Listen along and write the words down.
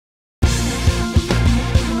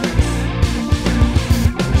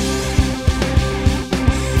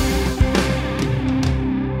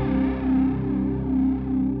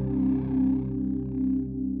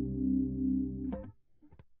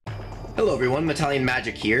everyone, Metalion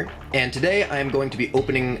Magic here, and today I am going to be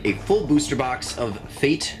opening a full booster box of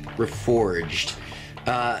Fate Reforged.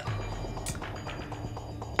 I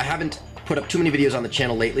haven't put up too many videos on the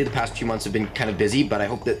channel lately. The past few months have been kind of busy, but I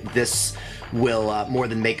hope that this will more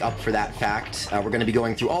than make up for that fact. We're going to be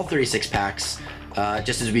going through all 36 packs,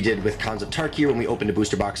 just as we did with Dragons of Tarkir when we opened a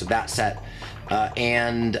booster box of that set,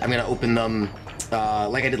 and I'm going to open them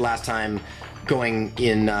like I did last time, going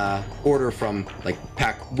in order from like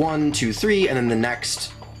pack 1, 2, 3, and then the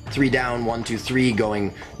next 3 down, 1, 2, 3,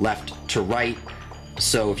 going left to right.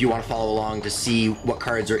 So if you want to follow along to see what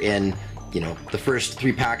cards are in, you know, the first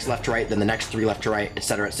 3 packs left to right, then the next 3 left to right,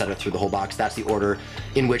 etc., through the whole box. That's the order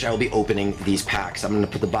in which I will be opening these packs. I'm going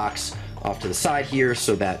to put the box off to the side here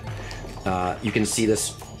so that you can see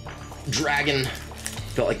this dragon.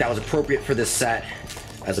 Felt like that was appropriate for this set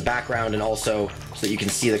as a background, and also so that you can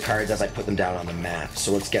see the cards as I put them down on the mat.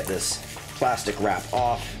 So let's get this plastic wrap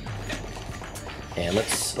off, and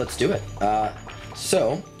let's do it.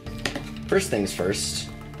 So first things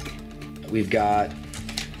first, we've got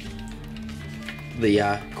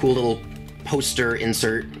the cool little poster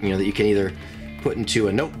insert, you know, that you can either put into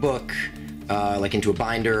a notebook, like into a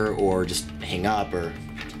binder, or just hang up, or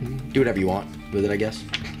do whatever you want with it, I guess.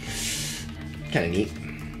 Kind of neat.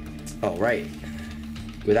 All right.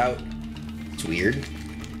 It's weird.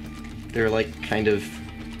 They're like kind of...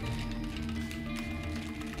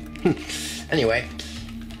 Anyway,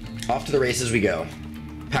 off to the races we go.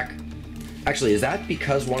 Actually, is that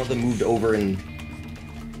because one of them moved over and...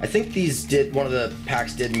 I think one of the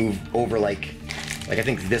packs did move over, like I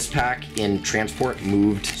think this pack in Transport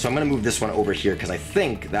moved. So I'm gonna move this one over here because I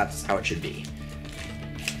think that's how it should be.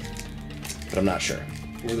 But I'm not sure.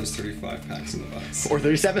 Or there's 35 packs in the box. Or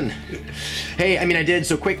 37. Hey, I mean, I did,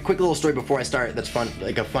 so quick little story before I start that's fun,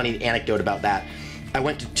 like a funny anecdote about that. I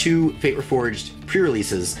went to 2 Fate Reforged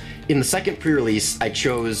pre-releases. In the second pre-release, I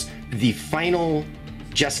chose the final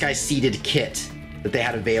Jeskai seeded kit that they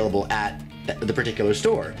had available at the particular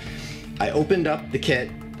store. I opened up the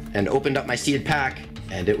kit and opened up my seeded pack,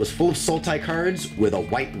 and it was full of Sultai cards with a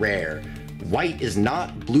white rare. White is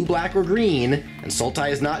not blue, black, or green, and Sultai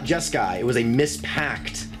is not Jeskai. It was a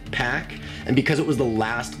mispacked pack, and because it was the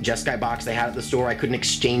last Jeskai box they had at the store, I couldn't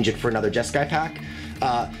exchange it for another Jeskai pack.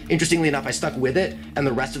 Interestingly enough, I stuck with it, and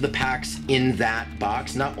the rest of the packs in that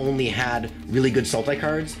box not only had really good Sultai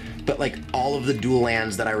cards, but like all of the dual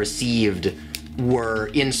lands that I received were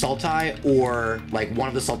in Sultai, or like one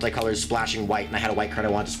of the Sultai colors splashing white, and I had a white card I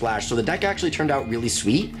wanted to splash. So the deck actually turned out really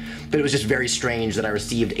sweet, but it was just very strange that I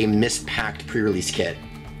received a mispacked pre-release kit.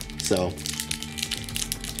 So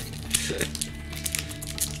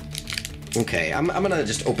okay, I'm gonna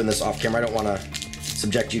just open this off camera. I don't want to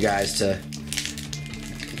subject you guys to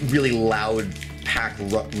really loud pack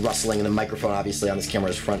rustling, and the microphone obviously on this camera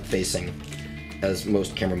is front facing, as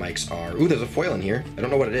most camera mics are. Ooh, there's a foil in here. I don't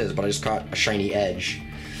know what it is, but I just caught a shiny edge.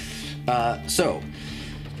 So,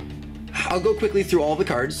 I'll go quickly through all the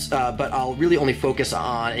cards, but I'll really only focus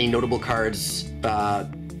on any notable cards,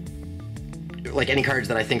 like any cards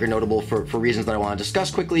that I think are notable for reasons that I want to discuss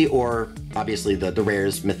quickly, or obviously the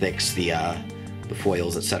rares, mythics, the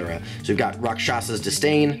foils, etc. So we've got Rakshas's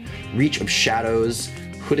Disdain, Reach of Shadows,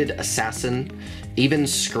 Hooded Assassin, Aven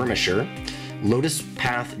Skirmisher, Lotus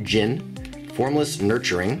Path Jin, Formless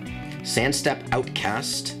Nurturing, Sandstep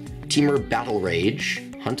Outcast, Temur Battle Rage,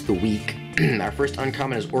 Hunt the Weak. Our first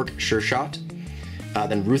uncommon is Orc Sure-Shot,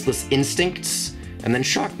 then Ruthless Instincts, and then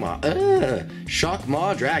Shockmaw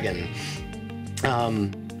Dragon.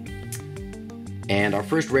 And our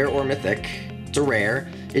first rare or mythic, it's a rare,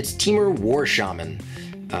 it's Temur War Shaman.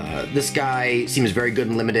 This guy seems very good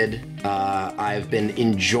and limited. I've been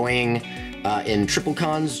enjoying in triple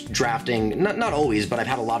cons drafting, not always, but I've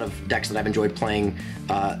had a lot of decks that I've enjoyed playing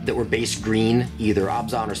that were base green, either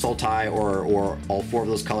Abzan or Sultai, or all 4 of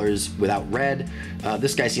those colors without red.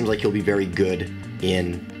 This guy seems like he'll be very good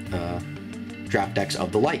in draft decks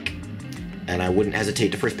of the like, and I wouldn't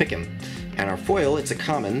hesitate to first pick him. And our foil, it's a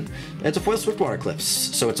common, it's a foil Swiftwater Cliffs,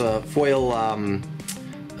 so it's a foil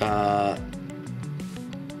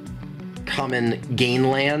common gain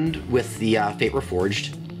land with the Fate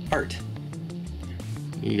Reforged art.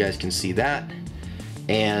 You guys can see that,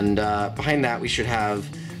 and behind that we should have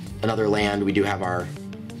another land. We do have our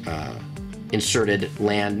inserted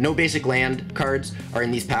land. No basic land cards are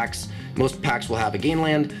in these packs. Most packs will have a gain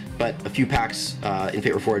land, but a few packs in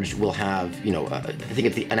Fate Reforged will have, you know, I think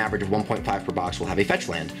it's an average of 1.5 per box will have a fetch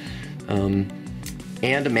land, and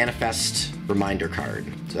a Manifest Reminder card.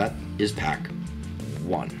 So that is pack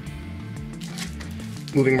 1.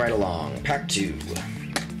 Moving right along, pack 2.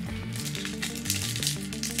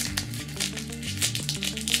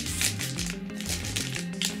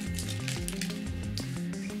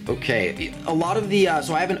 Okay, a lot of the,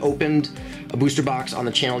 so I haven't opened a booster box on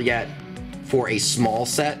the channel yet for a small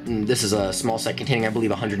set, and this is a small set containing, I believe,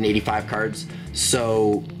 185 cards.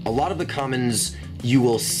 So a lot of the commons you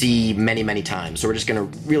will see many, many times. So we're just gonna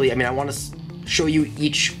really, I mean, I want to show you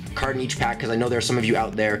each card in each pack because I know there are some of you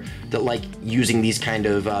out there that like using these kind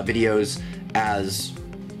of videos as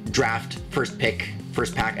draft, first pick,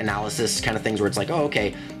 first pack analysis kind of things where it's like, oh,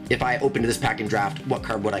 okay, if I opened this pack and draft, what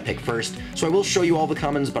card would I pick first? So I will show you all the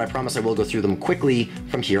commons, but I promise I will go through them quickly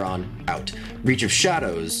from here on out. Reach of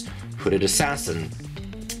Shadows, Hooded Assassin,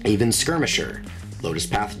 Aven Skirmisher, Lotus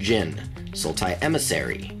Path Djinn, Sultai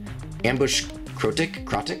Emissary, Ambush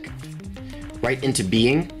Krotik, Right Into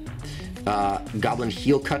Being, Goblin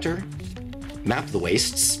Heel Cutter, Map the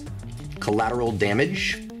Wastes, Collateral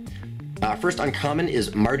Damage. First uncommon is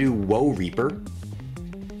Mardu Woe Reaper,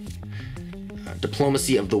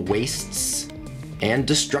 Diplomacy of the Wastes, and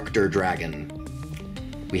Destructor Dragon.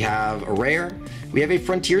 We have a rare. We have a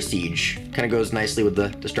Frontier Siege. Kind of goes nicely with the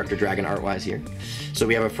Destructor Dragon art-wise here. So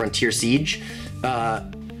we have a Frontier Siege.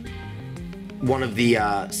 One of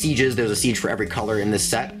the sieges, there's a siege for every color in this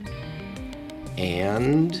set.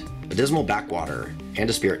 And a Dismal Backwater, and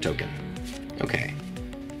a Spirit Token. Okay.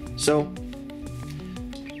 So,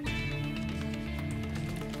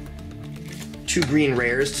 2 green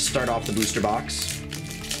rares to start off the booster box.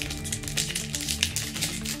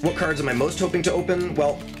 What cards am I most hoping to open?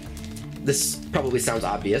 Well, this probably sounds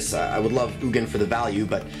obvious. I would love Ugin for the value,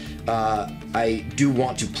 but I do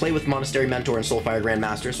want to play with Monastery Mentor and Soulfire Grand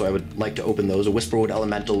Master, so I would like to open those. A Whisperwood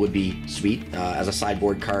Elemental would be sweet as a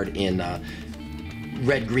sideboard card in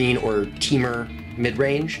red-green or Teamer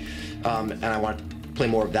mid-range, and I want to play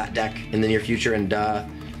more of that deck in the near future, and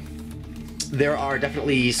there are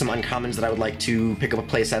definitely some uncommons that I would like to pick up a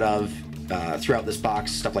playset of throughout this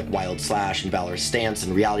box, stuff like Wild Slash and Valorous Stance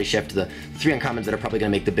and Reality Shift, the 3 uncommons that are probably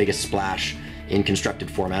going to make the biggest splash in constructed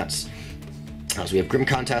formats. So we have Grim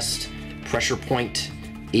Contest, Pressure Point,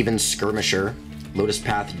 Aven Skirmisher, Lotus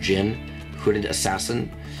Path Djinn, Hooded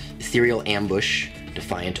Assassin, Ethereal Ambush,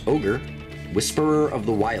 Defiant Ogre, Whisperer of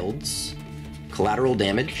the Wilds, Collateral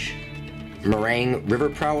Damage, Meringue River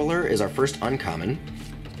Prowler is our first uncommon,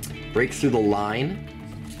 Break Through the Line,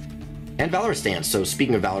 and Valorous Stance. So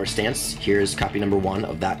speaking of Valorous Stance, here's copy number 1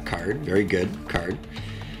 of that card. Very good card.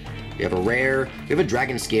 We have a rare, we have a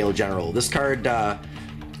Dragon Scale General. This card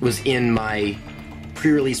was in my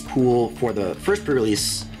pre-release pool for the first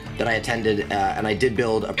pre-release that I attended, and I did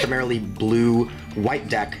build a primarily blue-white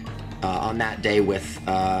deck on that day with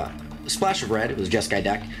a splash of red. It was a Jeskai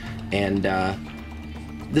deck, and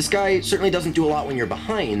this guy certainly doesn't do a lot when you're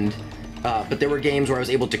behind, but there were games where I was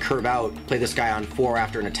able to curve out, play this guy on 4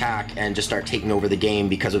 after an attack, and just start taking over the game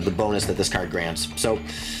because of the bonus that this card grants. So,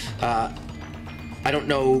 I don't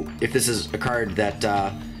know if this is a card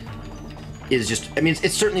that is just... I mean,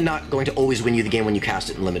 it's certainly not going to always win you the game when you cast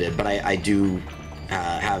it in Limited, but I do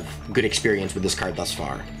have good experience with this card thus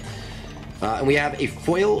far. And we have a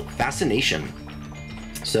Foil Fascination.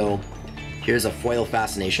 So, here's a Foil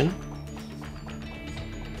Fascination.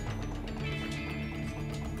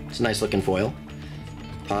 It's a nice looking foil.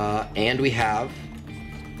 And we have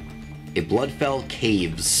a Bloodfell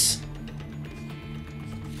Caves.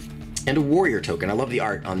 And a Warrior Token. I love the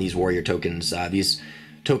art on these Warrior Tokens. These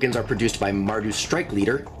tokens are produced by Mardu Strike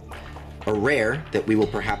Leader, a rare that we will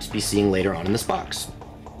perhaps be seeing later on in this box.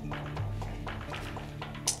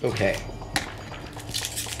 Okay.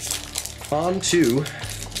 On to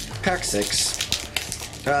pack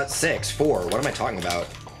 6. 4. What am I talking about?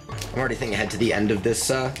 I'm already thinking ahead to the end of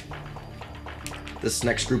this, this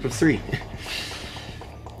next group of 3.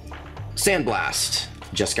 Sandblast,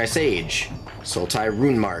 Jeskai Sage, Sultai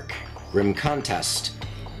Runemark, Grim Contest,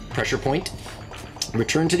 Pressure Point,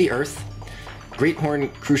 Return to the Earth,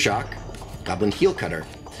 Greathorn Krushak, Goblin Heel Cutter,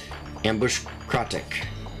 Ambush Krotik,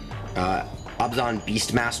 Abzan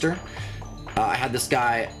Beastmaster. I had this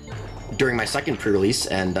guy during my second pre-release,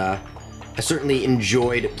 and I certainly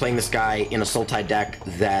enjoyed playing this guy in a Sultai deck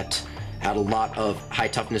that had a lot of high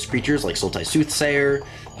toughness creatures like Sultai Soothsayer.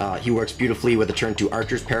 He works beautifully with a turn 2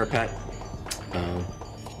 Archer's Parapet,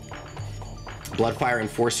 Bloodfire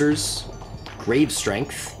Enforcers, Grave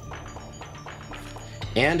Strength,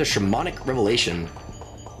 and a Shamanic Revelation.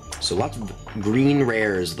 So lots of green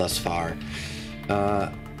rares thus far.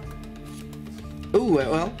 Ooh,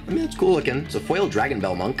 well, I mean, it's cool looking. It's a Foil Dragon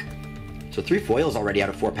Bell Monk. So 3 foils already out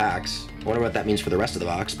of 4 packs. I wonder what that means for the rest of the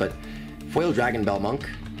box, but Foil Dragon Bell Monk.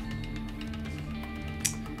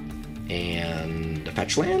 And a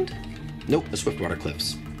fetch land? Nope, a Swiftwater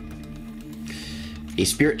Cliffs. A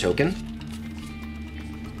Spirit Token.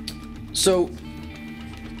 So,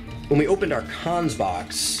 when we opened our cons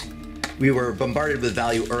box, we were bombarded with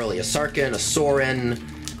value early. A Sarkhan, a Sorin,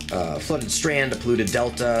 a Flooded Strand, a Polluted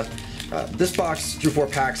Delta. This box, through 4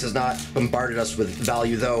 packs, has not bombarded us with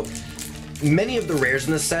value, though. Many of the rares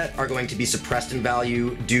in this set are going to be suppressed in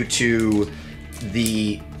value due to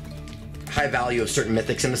the high value of certain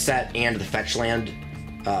mythics in the set and the fetch land,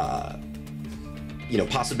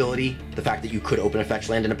 possibility. The fact that you could open a fetch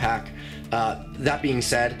land in a pack. That being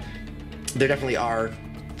said, there definitely are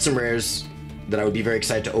some rares that I would be very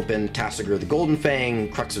excited to open. Tasigur the Golden Fang,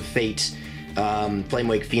 Crux of Fate,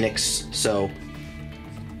 Flamewake Phoenix. So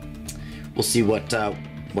we'll see what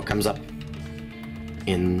comes up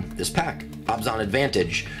in this pack. Abzan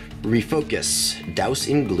Advantage, Refocus, Douse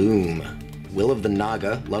in Gloom, Will of the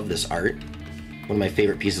Naga, love this art. One of my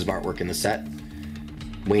favorite pieces of artwork in the set.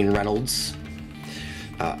 Wayne Reynolds.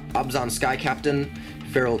 Abzan Sky Captain,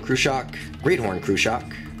 Feral Krushak, Greathorn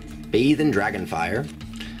Krushak, Bathe in Dragonfire,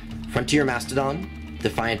 Frontier Mastodon,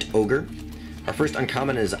 Defiant Ogre. Our first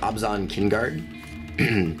uncommon is Abzan Kingard,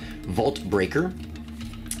 Vault Breaker,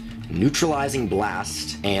 Neutralizing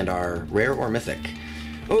Blast, and our rare or mythic.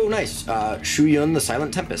 Oh, nice! Shuyun the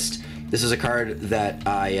Silent Tempest. This is a card that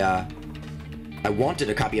I wanted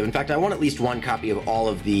a copy of. In fact, I want at least one copy of all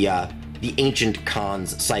of the ancient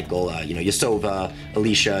cons cycle. Yasova,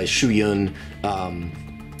 Alicia, Shuyun,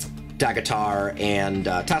 Dagatar, and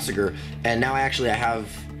Tasigur. And now I have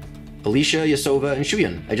Alicia, Yasova, and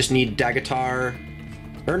Shuyun. I just need Dagatar.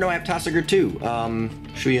 Or no, I have Tasigur too.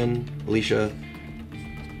 Shuyun, Alicia.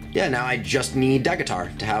 Yeah, now I just need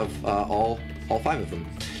Dagatar to have all 5 of them.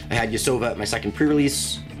 I had Yasova at my second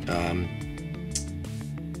pre-release.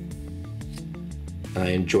 I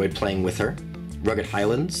enjoyed playing with her. Rugged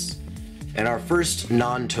Highlands. And our first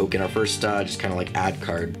non-token, our first just kind of like ad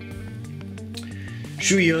card.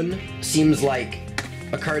 Shuyun seems like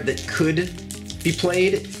a card that could be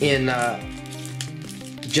played in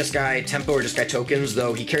Jeskai Tempo or Jeskai tokens,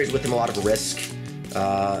 though he carries with him a lot of risk.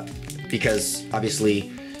 Because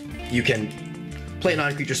obviously you can play a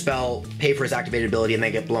non-creature spell, pay for his activated ability, and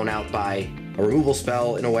then get blown out by a removal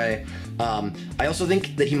spell in a way. I also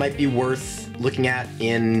think that he might be worth looking at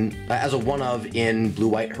in as a one-of in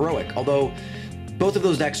Blue-White Heroic, although both of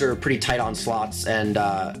those decks are pretty tight on slots, and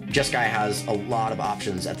Jeskai has a lot of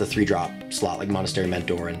options at the 3-drop slot, like Monastery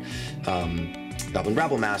Mentor and Goblin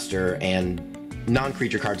Rabble Master, and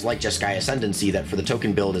non-creature cards like Jeskai Ascendancy that for the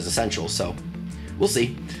token build is essential, so we'll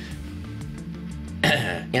see.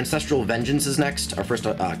 Ancestral Vengeance is next, our first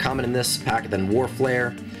common in this pack, then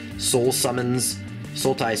Warflare, Soul Summons,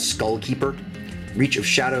 Sultai Skullkeeper, Reach of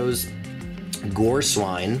Shadows, Gore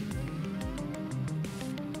Swine,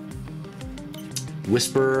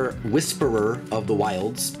 Whisperer of the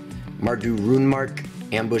Wilds, Mardu Runemark,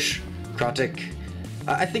 Ambush Krotik.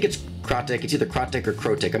 I think it's Krotik. It's either Krotik or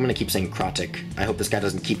Krotik. I'm going to keep saying Krotik. I hope this guy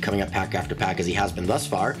doesn't keep coming up pack after pack as he has been thus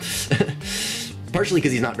far. Partially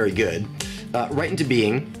because he's not very good. Right into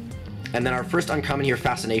Being. And then our first uncommon here,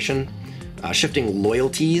 Fascination. Shifting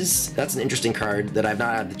Loyalties. That's an interesting card that I've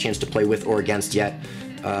not had the chance to play with or against yet.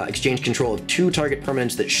 Exchange control of 2 target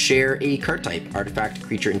permanents that share a card type. Artifact,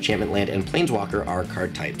 creature, enchantment, land, and planeswalker are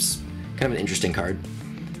card types. Kind of an interesting card.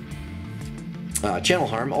 Channel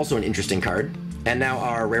Harm, also an interesting card. And now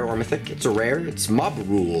our rare or mythic. It's a rare. It's Mob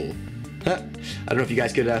Rule. I don't know if you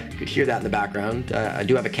guys could hear that in the background. I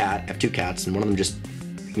do have a cat. I have 2 cats, and one of them just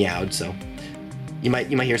meowed, so you might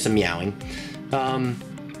hear some meowing.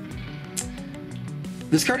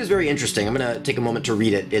 This card is very interesting. I'm going to take a moment to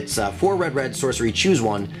read it. It's 4 red sorcery, choose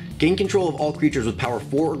one. Gain control of all creatures with power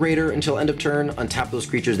 4 or greater until end of turn. Untap those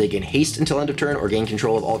creatures, they gain haste until end of turn, or gain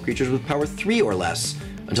control of all creatures with power 3 or less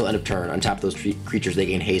until end of turn. Untap those creatures, they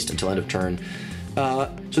gain haste until end of turn. So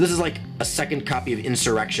this is like a second copy of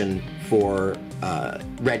Insurrection for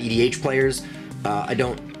red EDH players. I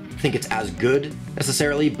don't think it's as good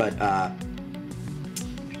necessarily, but a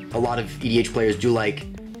lot of EDH players do like,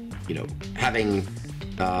 having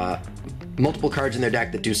multiple cards in their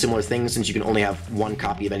deck that do similar things, since you can only have 1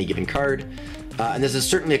 copy of any given card. And this is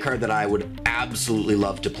certainly a card that I would absolutely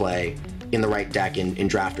love to play in the right deck in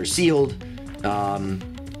Draft or Sealed. I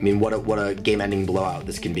mean, what a game-ending blowout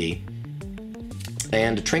this can be.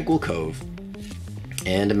 And a Tranquil Cove.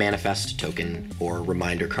 And a Manifest token, or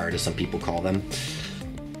Reminder card, as some people call them.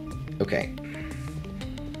 Okay.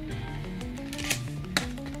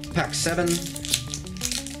 Pack 7.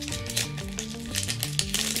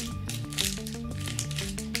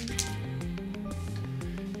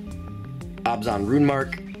 Abzan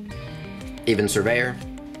Runemark, Aven Surveyor,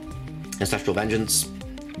 Ancestral Vengeance,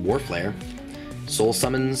 Warflare, Soul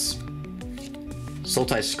Summons,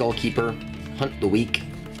 Sultai Skullkeeper, Hunt the Weak,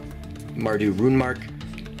 Mardu Runemark,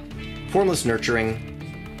 Formless Nurturing.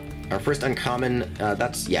 Our first uncommon,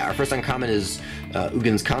 our first uncommon is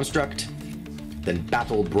Ugin's Construct, then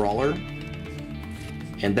Battle Brawler,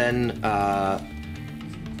 and then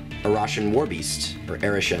Arashan Warbeast, or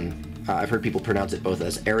Arashan. I've heard people pronounce it both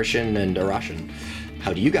as Arashan and Arashan.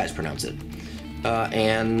 How do you guys pronounce it?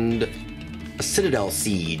 And a Citadel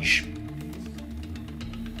Siege.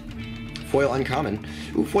 Foil uncommon.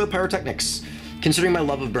 Ooh, foil Pyrotechnics. Considering my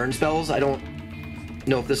love of burn spells, I don't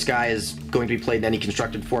know if this guy is going to be played in any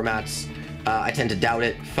constructed formats. I tend to doubt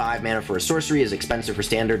it. 5 mana for a sorcery is expensive for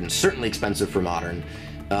standard and certainly expensive for modern.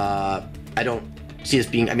 I don't see this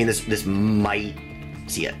being, I mean, this might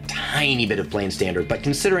see a tiny bit of plain standard, but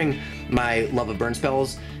considering my love of burn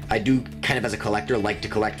spells, I do kind of as a collector like to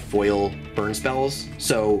collect foil burn spells,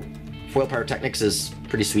 so foil Pyrotechnics is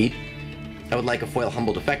pretty sweet. I would like a foil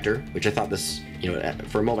Humble Defector, which I thought this, you know,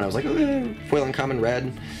 for a moment I was like, oh, foil uncommon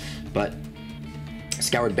red, but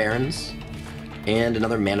Scoured Barrens, and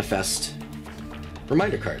another Manifest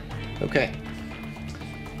reminder card. Okay.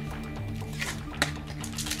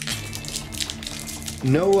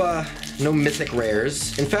 No mythic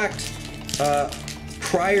rares. In fact,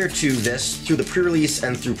 prior to this, through the pre-release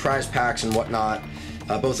and through prize packs and whatnot,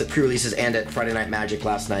 both at pre-releases and at Friday Night Magic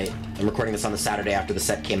last night, I'm recording this on the Saturday after the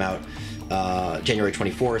set came out, January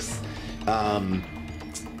 24th,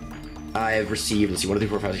 I've received, let's see, 1, 2, 3,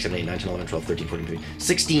 4, 5, 6, 7, 8, 9, 10, 11, 12, 13, 14, 15,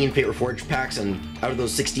 16 Fate Reforged packs, and out of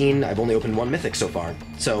those 16, I've only opened 1 mythic so far.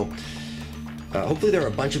 So, hopefully there are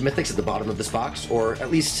a bunch of mythics at the bottom of this box, or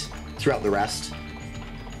at least throughout the rest.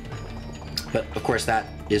 But, of course, that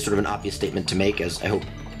is sort of an obvious statement to make, as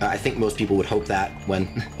I think most people would hope that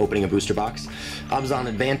when opening a booster box. Abzan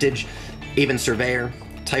Advantage, Aven Surveyor,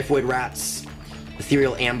 Typhoid Rats,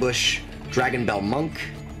 Ethereal Ambush, Dragon Bell Monk,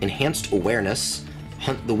 Enhanced Awareness,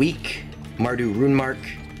 Hunt the Weak, Mardu Runemark,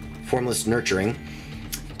 Formless Nurturing,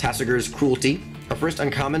 Tasigur's Cruelty. Our first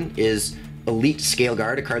uncommon is Elite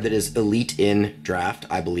Scaleguard, a card that is elite in draft,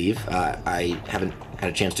 I believe. I haven't had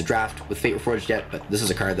a chance to draft with Fate Reforged yet, but this is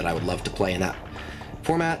a card that I would love to play in that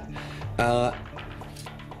format.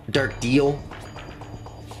 Dark Deal,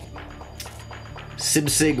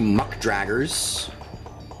 Sibsig Muckdraggers,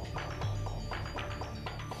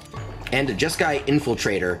 and a Jeskai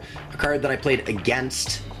Infiltrator, a card that I played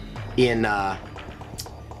against in one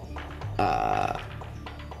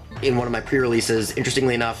of my pre-releases.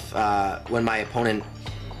 Interestingly enough, when my opponent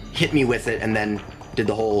hit me with it and then did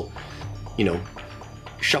the whole, you know,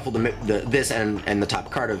 shuffle this and the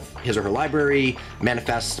top card of his or her library,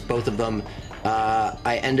 manifest both of them,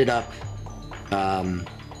 I ended up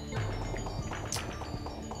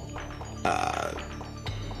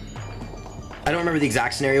I don't remember the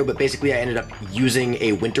exact scenario, but basically I ended up using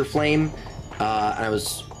a Winter Flame, and I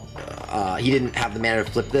was, he didn't have the mana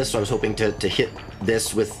to flip this, so I was hoping to hit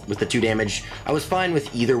this with the 2 damage. I was fine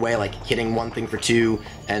with either way, like hitting one thing for 2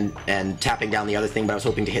 and tapping down the other thing, but I was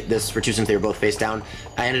hoping to hit this for 2 since they were both face down.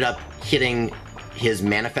 I ended up hitting his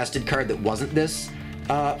manifested card that wasn't this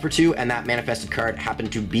for 2, and that manifested card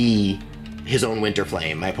happened to be his own Winter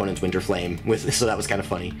Flame, my opponent's Winter Flame, so that was kind of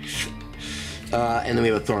funny. And then we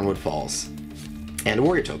have a Thornwood Falls. And a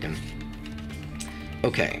Warrior Token.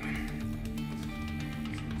 Okay.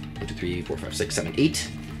 1, 2, 3, 4, 5, 6, 7,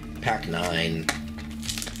 8. Pack 9.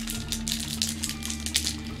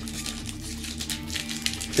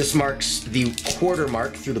 This marks the quarter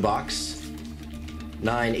mark through the box.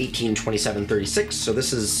 9, 18, 27, 36. So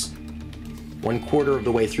this is 1/4 of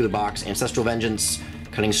the way through the box. Ancestral Vengeance,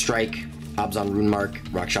 Cunning Strike, Abzan Runemark,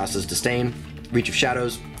 Rakshas's Disdain, Reach of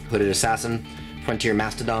Shadows, Hooded Assassin, Frontier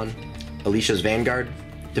Mastodon, Alicia's Vanguard,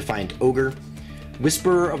 Defiant Ogre,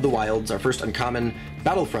 Whisperer of the Wilds, our first uncommon,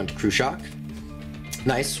 Battlefront Cruciak.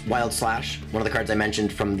 Nice, Wild Slash, one of the cards I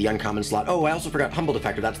mentioned from the uncommon slot. Oh, I also forgot Humble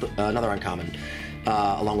Defector, that's another uncommon,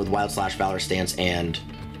 along with Wild Slash, Valorous Stance, and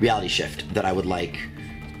Reality Shift that I would like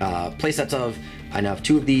playsets of. I now have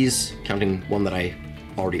 2 of these, counting one that I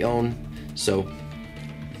already own. So,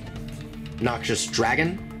 Noxious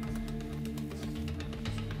Dragon,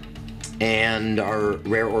 and our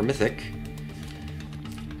rare or mythic,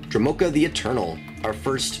 Dramoka the Eternal, our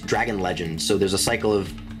first Dragon Legend. So there's a cycle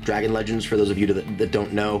of Dragon Legends, for those of you that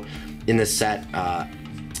don't know, in this set.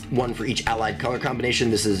 1 for each allied color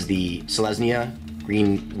combination. This is the Selesnya,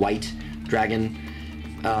 green-white dragon.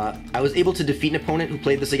 I was able to defeat an opponent who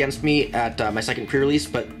played this against me at my second pre-release,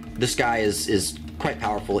 but this guy is quite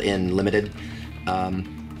powerful in Limited.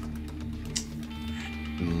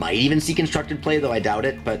 Might even see constructed play, though I doubt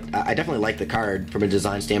it, but I definitely like the card from a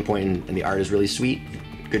design standpoint, and the art is really sweet.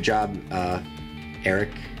 Good job,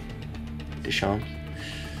 Eric Deschamps.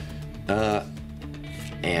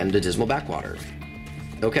 And a Dismal Backwater.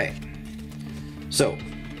 Okay, So,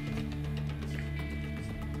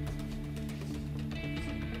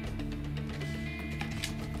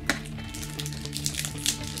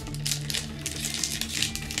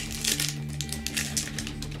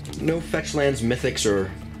 no fetch lands, mythics,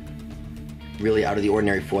 or really out of the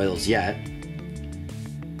ordinary foils yet.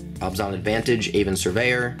 Obzon Advantage, Aven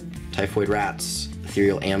Surveyor, Typhoid Rats,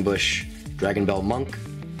 Ethereal Ambush, Dragonbell Monk,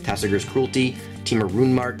 Tasigur's Cruelty, Temur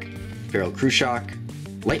Runemark, Feral Krushock,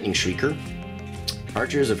 Lightning Shrieker,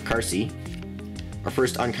 Archers of Karsi. Our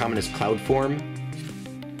first uncommon is Cloud Form,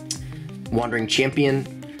 Wandering Champion,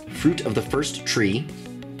 Fruit of the First Tree,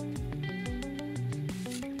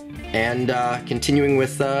 and continuing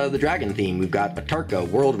with the dragon theme, we've got a Tarka,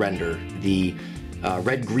 World Render, the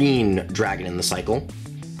red-green dragon in the cycle,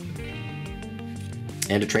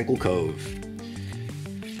 and a Tranquil Cove.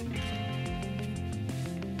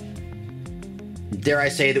 Dare I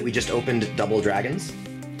say that we just opened double dragons?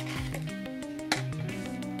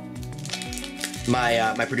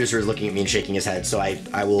 My producer is looking at me and shaking his head, so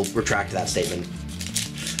I will retract that statement.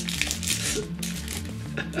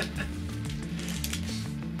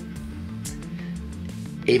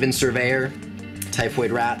 Aven Surveyor,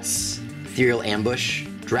 Typhoid Rats, Ethereal Ambush,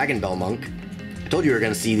 Dragonbell Monk. I told you we were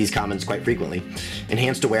going to see these commons quite frequently.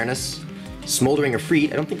 Enhanced Awareness, Smoldering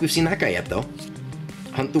Efreet. I don't think we've seen that guy yet, though.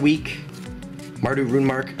 Hunt the Weak, Mardu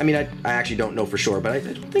Runemark. I mean, I actually don't know for sure, but I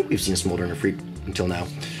don't think we've seen a Smoldering Efreet until now.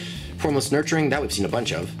 Formless Nurturing, that we've seen a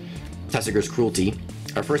bunch of. Tasigur's Cruelty.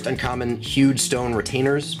 Our first uncommon, Huge Stone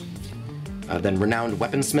Retainers. Then Renowned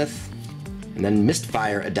Weaponsmith. And then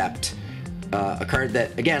Mistfire Adept. A card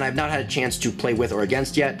that, again, I've not had a chance to play with or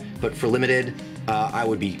against yet, but for limited, I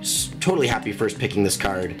would be totally happy first picking this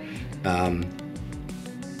card. And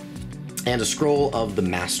a Scroll of the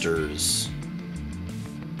Masters.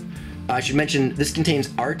 I should mention, this contains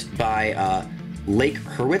art by Lake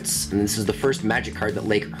Hurwitz, and this is the first Magic card that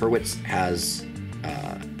Lake Hurwitz has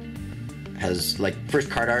like,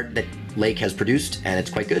 first card art that Lake has produced, and it's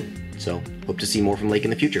quite good. So, hope to see more from Lake in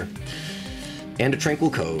the future. And a Tranquil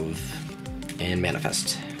Cove. And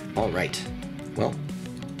Manifest. Alright. Well.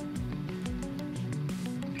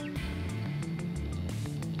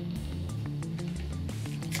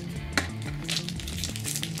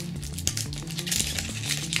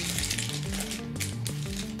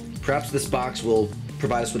 Perhaps this box will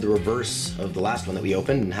provide us with the reverse of the last one that we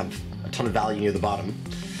opened and have a ton of value near the bottom.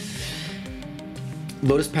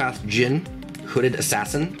 Lotus Path Djinn, Hooded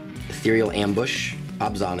Assassin, Ethereal Ambush,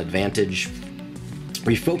 Obzon Advantage,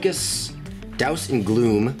 Refocus, Douse in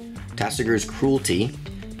Gloom, Tasigur's Cruelty,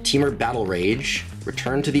 Temur Battle Rage,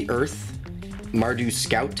 Return to the Earth, Mardu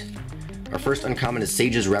Scout. Our first uncommon is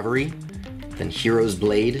Sage's Reverie, then Hero's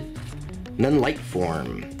Blade, and then Light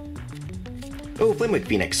Form. Oh, Flamewake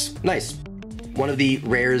Phoenix. Nice. One of the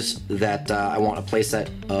rares that I want a playset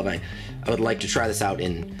of. I would like to try this out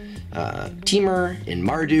in Temur, in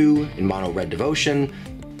Mardu, in Mono Red Devotion.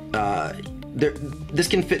 This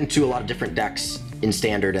can fit into a lot of different decks in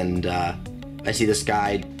Standard, and I see this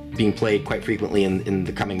guy being played quite frequently in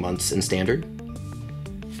the coming months in Standard.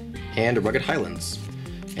 And a Rugged Highlands.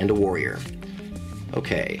 And a Warrior.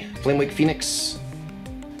 Okay, Flamewake Phoenix.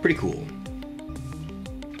 Pretty cool.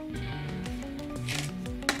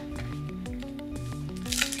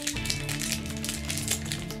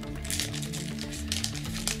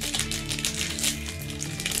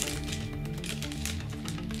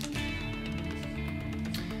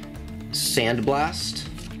 Sandblast,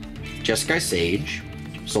 Jeskai Sage,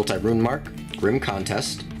 Sultai Runemark, Grim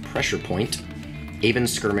Contest, Pressure Point, Aven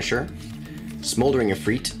Skirmisher, Smoldering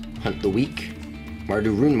Efreet, Hunt the Weak,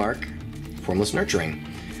 Mardu Runemark, Formless Nurturing.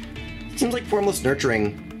 It seems like Formless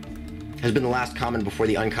Nurturing has been the last common before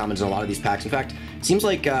the uncommons in a lot of these packs. In fact, it seems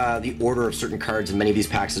like the order of certain cards in many of these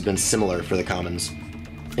packs has been similar for the commons.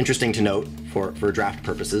 Interesting to note for draft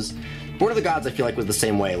purposes. Born of the Gods, I feel like, was the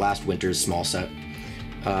same way, last winter's small set.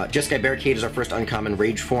 Jeskai Barricade is our first uncommon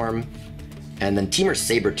Rage Form. And then Temur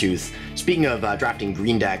Sabertooth. Speaking of drafting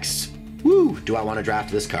green decks, woo, do I want to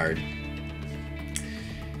draft this card.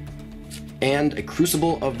 And a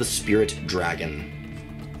Crucible of the Spirit Dragon.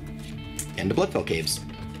 And a Bloodfell Caves.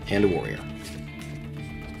 And a Warrior.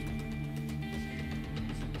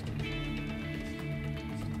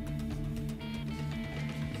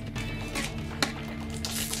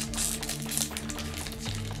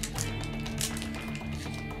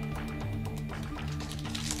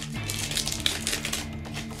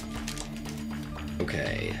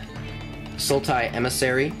 Okay. Sultai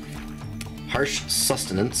Emissary. Harsh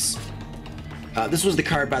Sustenance. This was the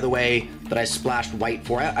card, by the way, that I splashed white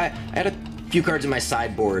for. I had a few cards in my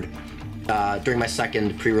sideboard during my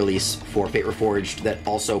second pre-release for Fate Reforged that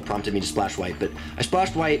also prompted me to splash white. But I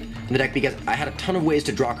splashed white in the deck because I had a ton of ways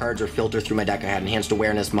to draw cards or filter through my deck. I had Enhanced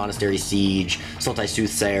Awareness, Monastery Siege, Sultai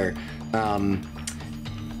Soothsayer,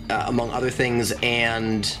 among other things,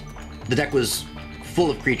 and the deck was full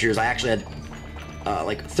of creatures. I actually had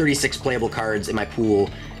like 36 playable cards in my pool,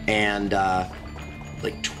 and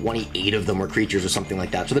like 28 of them were creatures or something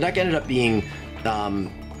like that. So the deck ended up being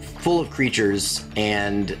full of creatures,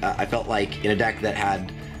 and I felt like in a deck that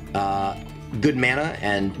had good mana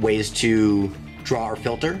and ways to draw or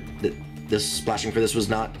filter, that this splashing for this was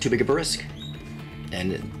not too big of a risk.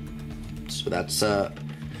 And so that's a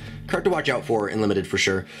card to watch out for in Limited for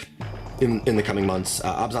sure in the coming months.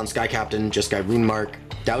 Abzan Sky Captain, Jeskai Runemark,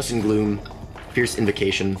 Douse in Gloom, Fierce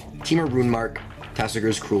Invocation, Temur Runemark,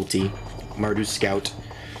 Tasigur's Cruelty, Mardu's Scout.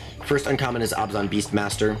 First uncommon is Abzan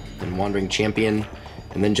Beastmaster, then Wandering Champion,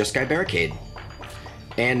 and then Jeskai Barricade.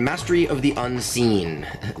 And Mastery of the Unseen,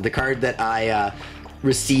 the card that I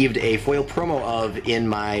received a foil promo of in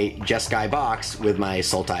my Jeskai box with my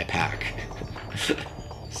Sultai pack.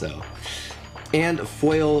 So, and a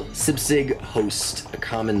foil Sibsig Host, a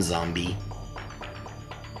common zombie.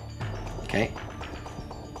 Okay.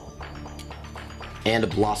 And a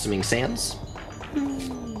Blossoming Sands.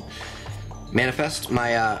 Manifest.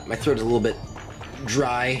 My throat is a little bit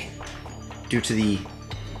dry due to the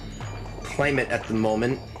climate at the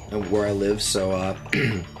moment where I live, so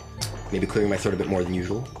maybe clearing my throat a bit more than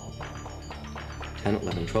usual. 10,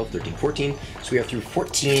 11, 12, 13, 14. So we are through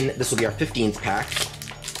 14. This will be our 15th pack.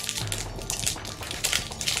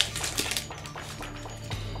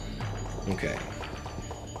 Okay.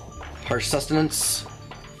 Harsh Sustenance,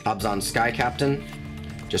 Abzan Sky Captain,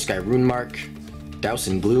 Jeskai Runemark, Douse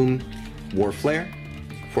in Gloom, War Flare,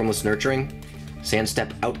 Formless Nurturing,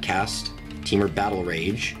 Sandstep Outcast, Temur Battle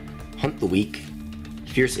Rage, Hunt the Weak,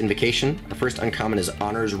 Fierce Invocation. Our first uncommon is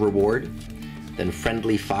Honor's Reward, then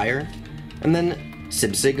Friendly Fire, and then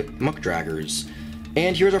Sibsig Muckdraggers.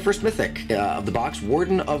 And here's our first mythic of the box,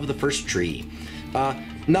 Warden of the First Tree.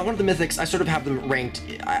 Not one of the mythics. I sort of have them ranked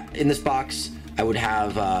in this box. I would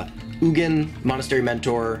have Ugin, Monastery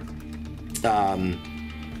Mentor,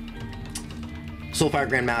 Soulfire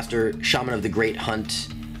Grand Master, Shaman of the Great Hunt,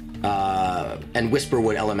 and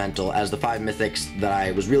Whisperwood Elemental as the 5 mythics that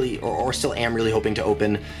I was really, or still am really hoping to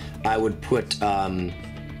open. I would put,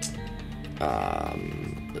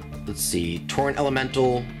 let's see, Torrent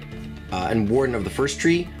Elemental and Warden of the First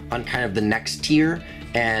Tree on kind of the next tier,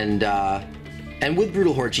 and with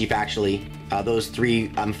Brutal Horde Chief actually. Those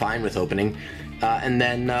 3 I'm fine with opening. And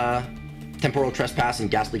then Temporal Trespass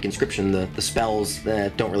and Ghastly Conscription, the spells,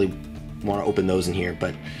 don't really want to open those in here,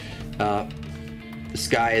 but this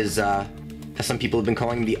guy is, as some people have been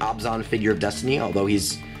calling him, the Abzan Figure of Destiny, although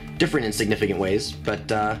he's different in significant ways.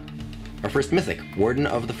 But our first mythic, Warden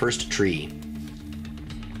of the First Tree.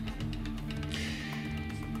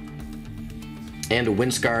 And a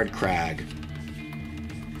Windscarred Crag.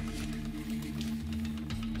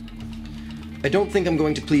 I don't think I'm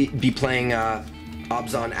going to be playing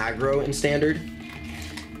Abzan aggro in Standard,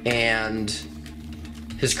 and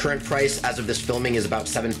his current price as of this filming is about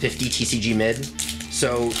 750 TCG mid,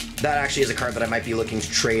 so that actually is a card that I might be looking to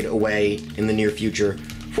trade away in the near future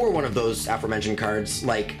for one of those aforementioned cards,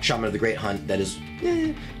 like Shaman of the Great Hunt, that is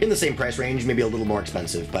in the same price range, maybe a little more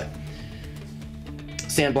expensive. But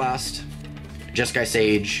Sandblast, Jeskai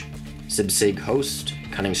Sage, Sibsig Host,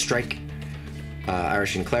 Cunning Strike,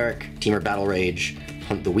 Irishan Cleric, Temur Battle Rage,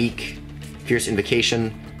 Hunt the Weak, Fierce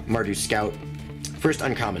Invocation, Mardu Scout, first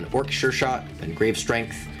uncommon, Orc Sure Shot, then Grave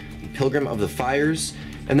Strength, Pilgrim of the Fires,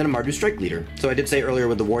 and then a Mardu Strike Leader. So I did say earlier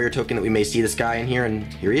with the Warrior token that we may see this guy in here,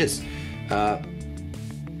 and here he is.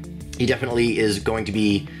 He definitely is going to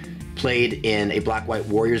be played in a Black-White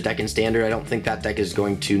Warriors deck in Standard. I don't think that deck is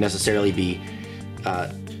going to necessarily be...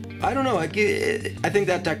 I don't know, I think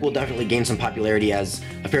that deck will definitely gain some popularity as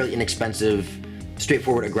a fairly inexpensive,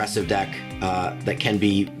 straightforward, aggressive deck that can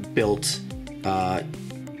be built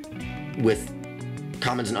with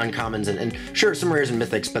commons and uncommons, and sure, some rares and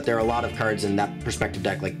mythics, but there are a lot of cards in that perspective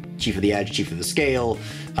deck, like Chief of the Edge, Chief of the Scale,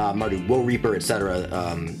 Mardu Woe Reaper, etc.,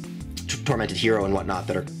 Tormented Hero and whatnot,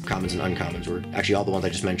 that are commons and uncommons, or actually all the ones I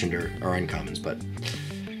just mentioned are uncommons. But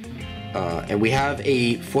and we have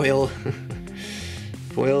a foil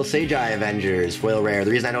foil Sage-Eye Avengers, foil rare.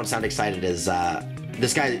 The reason I don't sound excited is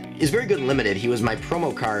this guy is very good in Limited. He was my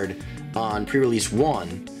promo card on pre-release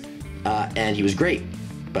 1, and he was great.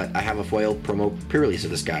 But I have a foil promo pre-release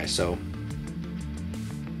of this guy, so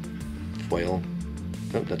foil.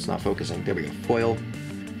 Oh, that's not focusing. There we go. Foil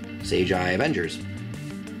Sage-Eye Avengers.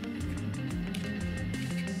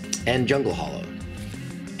 And Jungle Hollow.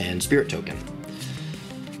 and Spirit Token.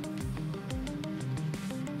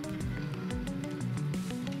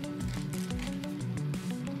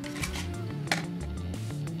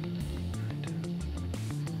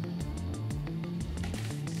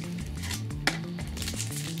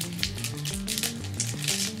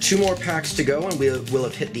 Two more packs to go, and we'll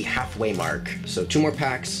have hit the halfway mark. So 2 more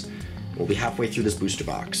packs, we'll be halfway through this booster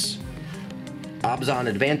box. Abzan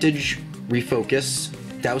Advantage, Refocus,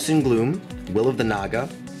 Douse in Gloom, Will of the Naga,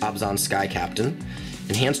 Abzan Sky Captain,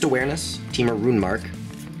 Enhanced Awareness, Temur Runemark,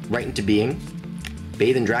 Right into Being,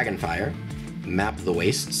 Bathe in Dragonfire, Map the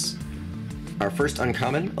Wastes, our first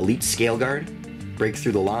uncommon, Elite Scaleguard, Break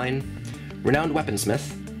Through the Line, Renowned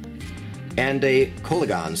Weaponsmith, and a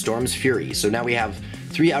Kolagon, Storm's Fury. So now we have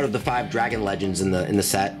 3 out of the 5 Dragon Legends in the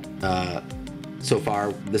set. So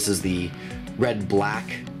far, this is the red-black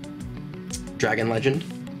Dragon Legend.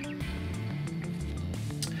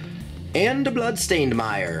 And a Bloodstained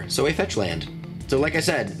Mire, so a fetch land. So like I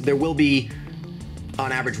said, there will be,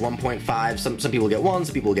 on average, 1.5. Some people get 1,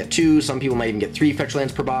 some people get 2, some people might even get 3 fetch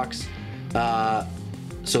lands per box.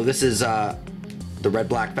 So this is the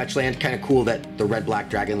red-black fetch land. Kind of cool that the red-black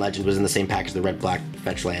Dragon Legend was in the same pack as the red-black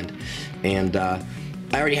fetch land. And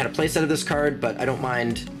I already had a playset of this card, but I don't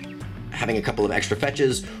mind having a couple of extra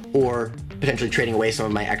fetches or potentially trading away some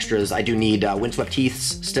of my extras. I do need Windswept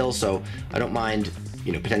Heaths still, so I don't mind,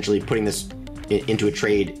 you know, potentially putting this into a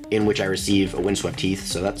trade in which I receive a Windswept Heath,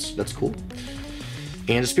 so that's cool.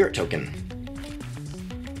 And a Spirit Token.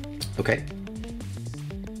 Okay.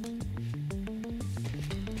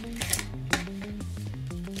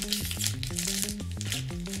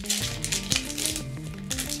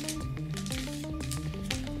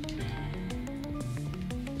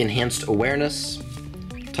 Enhanced Awareness,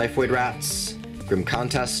 Typhoid Rats, Grim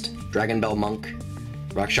Contest, Dragon Bell Monk,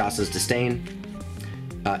 Rakshasa's Disdain,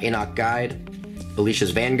 Enoch Guide, Alicia's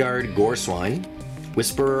Vanguard, Goreswine,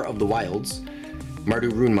 Whisperer of the Wilds, Mardu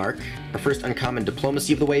Runemark, our first uncommon,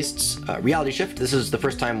 Diplomacy of the Wastes, Reality Shift. This is the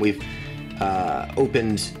first time we've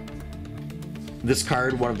opened this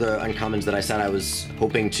card, one of the uncommons that I said I was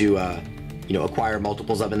hoping to you know, acquire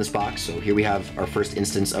multiples of in this box. So here we have our first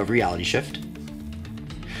instance of Reality Shift.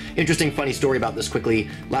 Interesting, funny story about this quickly.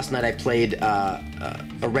 Last night I played a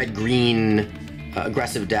red-green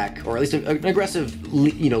aggressive deck, or at least an aggressive,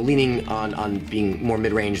 you know, leaning on being more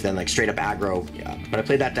mid-range than like straight-up aggro. Yeah. But I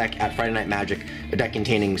played that deck at Friday Night Magic, a deck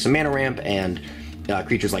containing some mana ramp and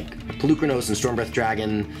creatures like Pelucranos and Stormbreath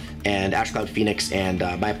Dragon and Ashcloud Phoenix, and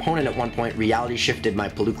my opponent at one point reality shifted my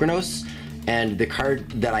Pelucranos, and the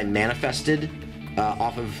card that I manifested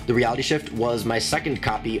off of the reality shift was my second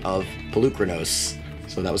copy of Pelucranos.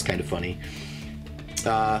 So that was kind of funny.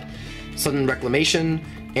 Sudden Reclamation,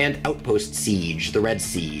 and Outpost Siege, the Red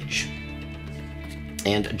Siege.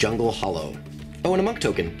 And Jungle Hollow. Oh, and a Monk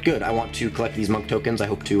Token. Good, I want to collect these Monk Tokens. I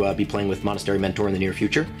hope to be playing with Monastery Mentor in the near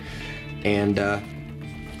future. And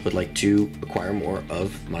would like to acquire more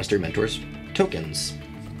of Monastery Mentor's tokens.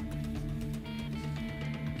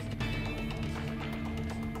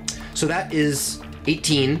 So that is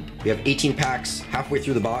 18. We have 18 packs, halfway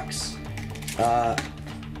through the box.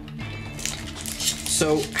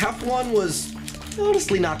 So half one was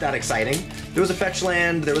honestly not that exciting. There was a fetch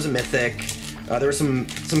land, there was a mythic, there were some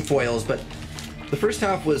foils, but the first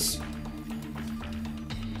half was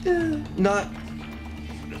not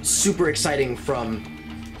super exciting from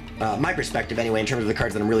my perspective anyway, in terms of the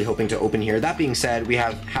cards that I'm really hoping to open here. That being said, we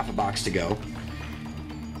have half a box to go.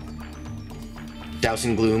 Douse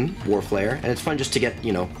in Gloom, Warflare, and it's fun just to get,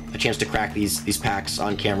 you know, a chance to crack these packs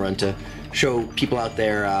on camera and to show people out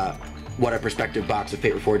there what a prospective box of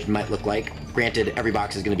Fate Reforged might look like. Granted, every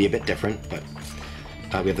box is going to be a bit different, but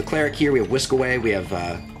we have the Cleric here, we have Whisk Away, we have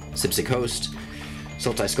Sipsig Host,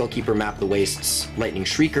 Sultai Skullkeeper, Map the Wastes, Lightning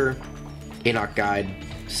Shrieker, Enoch Guide,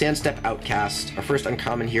 Sandstep Outcast. Our first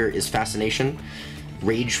uncommon here is Fascination,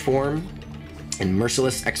 Rage Form, and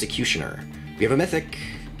Merciless Executioner. We have a Mythic,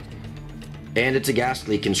 and it's a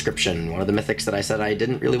Ghastly Conscription, one of the Mythics that I said I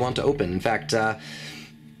didn't really want to open. In fact,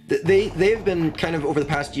 they've been kind of over the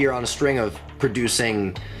past year on a string of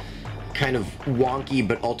producing kind of wonky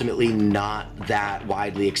but ultimately not that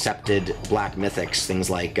widely accepted black mythics, things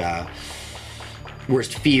like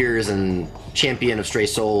Worst Fears and Champion of Stray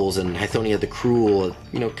Souls and Hythonia the Cruel,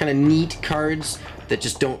 you know, kind of neat cards that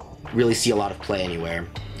just don't really see a lot of play anywhere.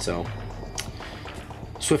 So,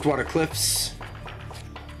 Swiftwater Cliffs.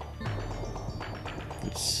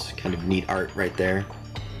 It's kind of neat art right there.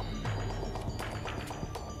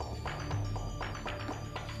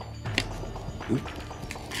 Oop.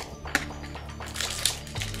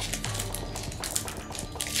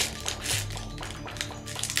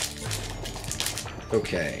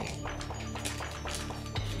 Okay.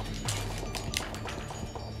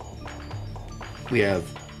 We have,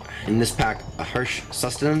 in this pack, a Harsh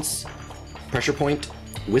Sustenance, Pressure Point,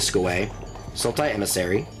 Whisk Away, Sultai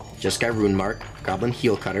Emissary, Jeskai Runemark, Goblin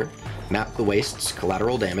Heel Cutter, Map the Wastes,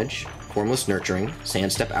 Collateral Damage, Formless Nurturing,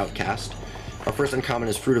 Sandstep Outcast. Our first uncommon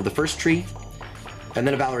is Fruit of the First Tree, and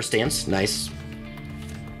then a Valorous Stance, nice.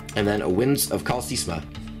 And then a Winds of Kalsisma.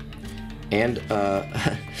 And,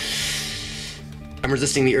 I'm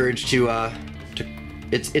resisting the urge to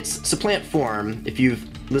it's supplant form. If you've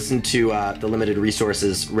listened to the Limited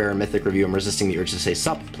Resources Rare Mythic review, I'm resisting the urge to say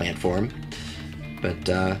supplant form. But,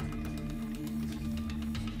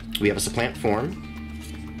 we have a supplant form,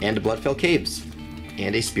 and a Bloodfell Caves,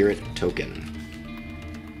 and a Spirit Token.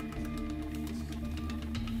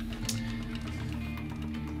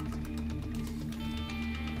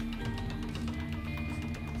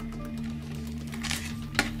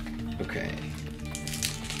 Okay.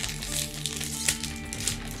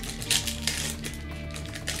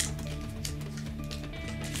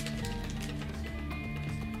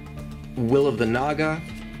 Will of the Naga,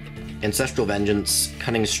 Ancestral Vengeance,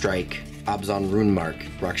 Cunning Strike, Abzan Runemark,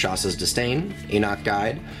 Rakshasa's Disdain, Enoch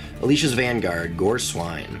Guide, Alicia's Vanguard, Gore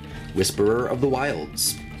Swine, Whisperer of the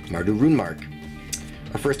Wilds, Mardu Runemark.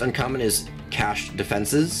 Our first uncommon is Cached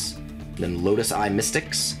Defenses, then Lotus Eye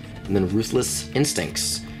Mystics, and then Ruthless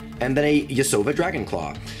Instincts, and then a Yasova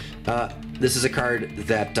Dragonclaw. This is a card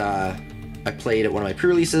that I played at one of my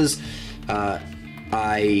pre-releases.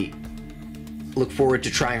 I look forward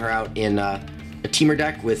to trying her out in a teamer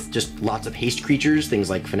deck with just lots of haste creatures, things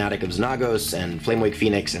like Fanatic of Xenagos and Flamewake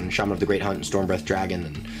Phoenix and Shaman of the Great Hunt and Stormbreath Dragon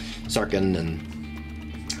and Sarkhan, and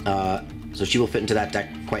so she will fit into that deck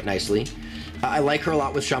quite nicely. I like her a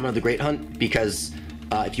lot with Shaman of the Great Hunt because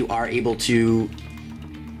if you are able to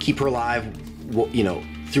keep her alive, you know,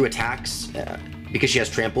 through attacks, because she has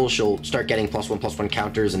trample, she'll start getting +1/+1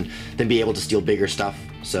 counters and then be able to steal bigger stuff.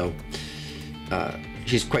 So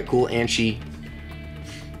she's quite cool, and she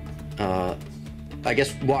I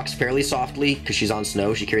guess walks fairly softly because she's on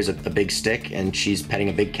snow. She carries a big stick and she's petting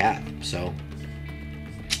a big cat, so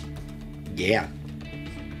yeah.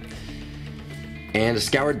 And a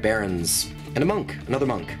Scoured Barrens and a monk, another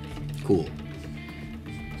monk. Cool.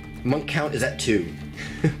 Monk count is at 2.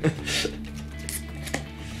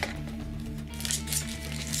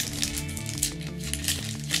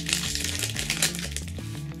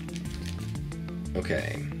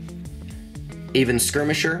 Okay. Aven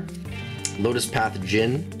Skirmisher, Lotus Path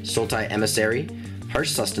Djinn, Sultai Emissary,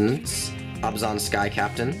 Harsh Sustenance, Abzan Sky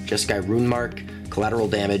Captain, Jeskai Runemark, Collateral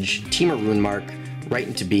Damage, Teamer Runemark, Right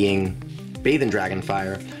into Being, Bathe in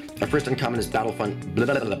Dragonfire. Our first uncommon is Battlefront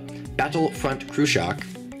Krushak,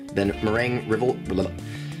 then Meringue River.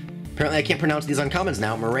 Apparently I can't pronounce these uncommons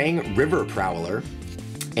now. Meringue River Prowler,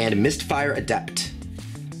 and Mistfire Adept.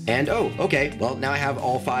 And oh, okay, well now I have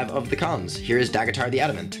all 5 of the cons. Here is Dagatar the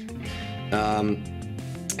Adamant.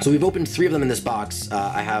 So we've opened 3 of them in this box.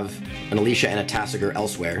 I have an Alicia and a Tasigur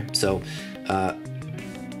elsewhere. So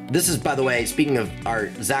this is, by the way, speaking of our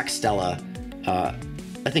Zach Stella,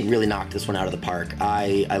 I think really knocked this one out of the park.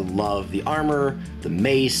 I love the armor, the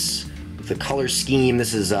mace, the color scheme.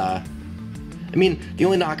 This is, I mean, the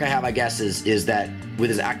only knock I have, I guess, is that with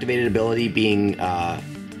his activated ability being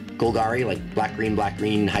Golgari, like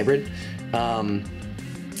black-green hybrid,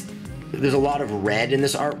 there's a lot of red in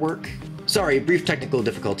this artwork. Sorry, brief technical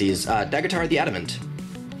difficulties. Dagatar the Adamant.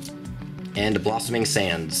 And Blossoming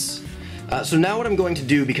Sands. So now what I'm going to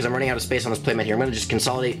do, because I'm running out of space on this playmat here, I'm going to just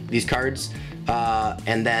consolidate these cards,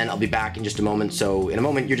 and then I'll be back in just a moment. So in a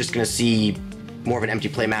moment, you're just going to see more of an empty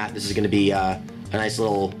playmat. This is going to be a nice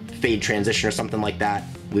little fade transition or something like that.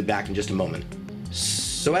 We'll be back in just a moment.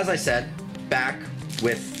 So as I said, back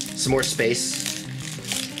with some more space.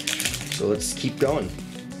 So let's keep going.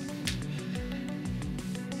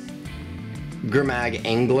 Gurmag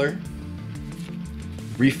Angler,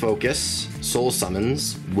 Refocus, Soul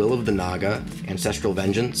Summons, Will of the Naga, Ancestral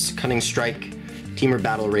Vengeance, Cunning Strike, Teamer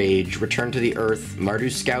Battle Rage, Return to the Earth,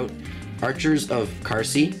 Mardu Scout, Archers of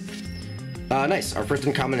Karsi. Nice. Our first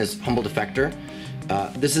uncommon is Humble Defector.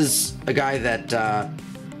 This is a guy that a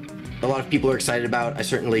lot of people are excited about. I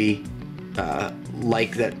certainly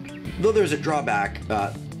like that. Though there's a drawback,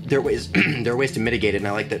 there are ways there are ways to mitigate it, and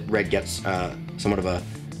I like that red gets somewhat of a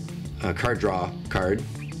card draw card.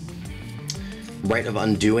 Rite of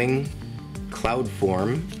Undoing, Cloud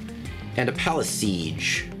Form, and a Palace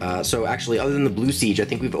Siege. So actually, other than the blue siege, I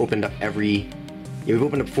think we've opened up we've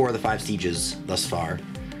opened up 4 of the 5 sieges thus far.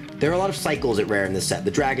 There are a lot of cycles at rare in this set.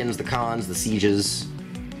 The dragons, the cons, the sieges,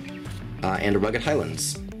 and a Rugged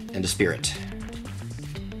Highlands, and a Spirit.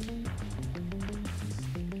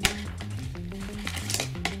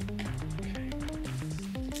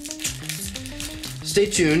 stay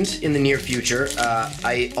tuned in the near future.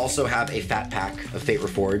 I also have a fat pack of Fate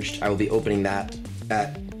Reforged. I will be opening that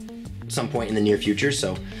at some point in the near future,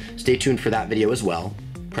 so stay tuned for that video as well.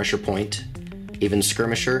 Pressure Point, Even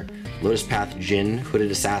Skirmisher, Lotus Path Jin,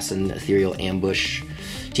 Hooded Assassin, Ethereal Ambush,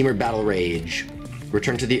 Teamer Battle Rage,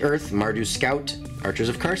 Return to the Earth, Mardu Scout, Archers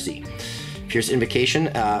of Karsi, Fierce Invocation,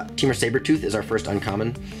 Teamer Sabretooth is our first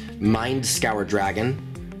uncommon, Mind Scour Dragon,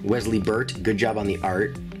 Wesley Burt, good job on the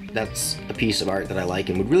art. That's a piece of art that I like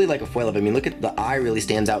and would really like a foil of. I mean, look at the eye really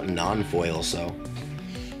stands out in non-foil, so.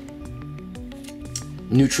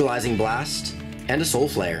 Neutralizing Blast, and a Soul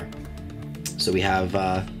Flare. So we have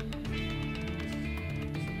the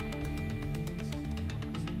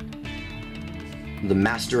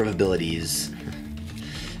Master of Abilities.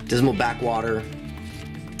 Dismal Backwater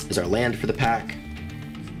is our land for the pack.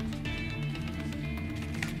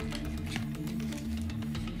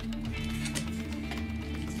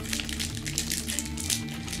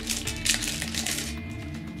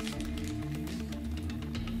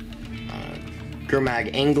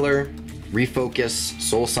 Gurmag Angler, Refocus,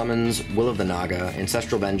 Soul Summons, Will of the Naga,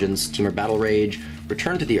 Ancestral Vengeance, Teamer Battle Rage,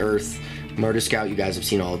 Return to the Earth, Mardu Scout, you guys have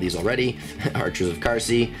seen all of these already, Archers of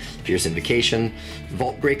Karsi, Fierce Invocation,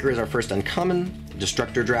 Vault Breaker is our first uncommon,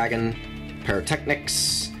 Destructor Dragon,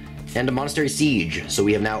 Pyrotechnics, and a Monastery Siege. So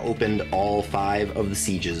we have now opened all 5 of the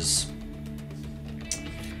sieges.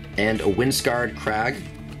 And a Windscarred Crag,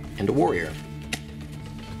 and a Warrior.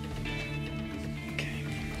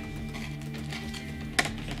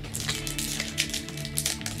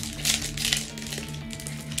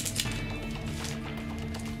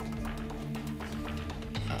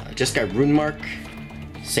 Jeskai Runemark,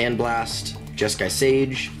 Sandblast, Jeskai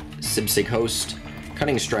Sage, Sibsig Host,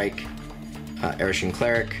 Cunning Strike, Erishan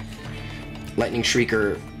Cleric, Lightning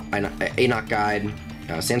Shrieker, Anok Guide,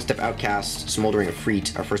 Sandstep Outcast, Smoldering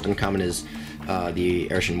Efreet. Our first uncommon is the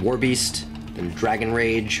Erishan Warbeast, then Dragon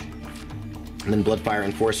Rage, and then Bloodfire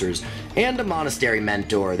Enforcers, and a Monastery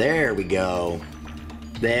Mentor. There we go.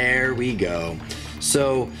 There we go.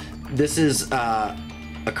 So this is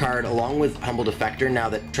a card along with Humble Defector, now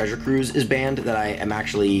that Treasure Cruise is banned, that I am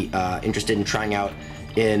actually interested in trying out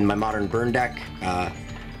in my Modern Burn deck. I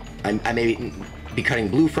may be cutting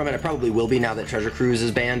blue from it. I probably will be now that Treasure Cruise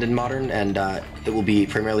is banned in Modern, and it will be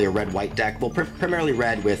primarily a red-white deck. Well, primarily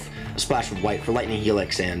red with a splash of white for Lightning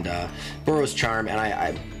Helix and Burrow's Charm, and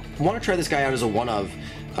I want to try this guy out as a one-of,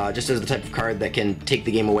 just as the type of card that can take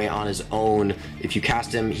the game away on his own. If you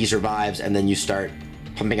cast him, he survives, and then you start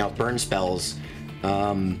pumping out burn spells.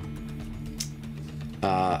 I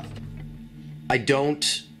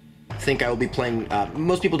don't think I will be playing,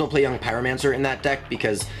 most people don't play Young Pyromancer in that deck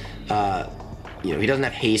because, you know, he doesn't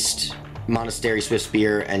have haste. Monastery, Swift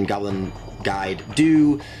Spear, and Goblin Guide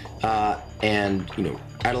do, and, you know,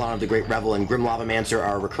 Eidolon of the Great Revel and Grim Lavamancer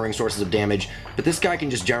are recurring sources of damage, but this guy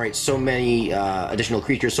can just generate so many additional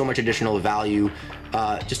creatures, so much additional value,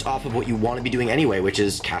 just off of what you want to be doing anyway, which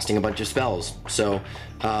is casting a bunch of spells. So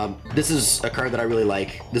this is a card that I really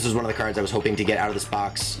like. This was one of the cards I was hoping to get out of this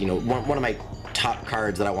box, you know, one of my top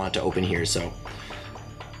cards that I wanted to open here. So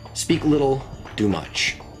speak little, do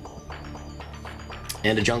much.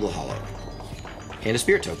 And a Jungle Hollow. And a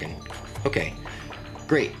Spirit Token. Okay,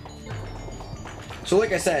 great. So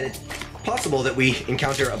like I said, it's possible that we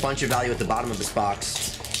encounter a bunch of value at the bottom of this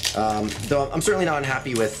box, though I'm certainly not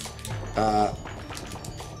unhappy with,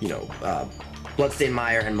 you know, Bloodstained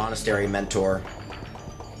Mire and Monastery Mentor.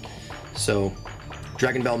 So,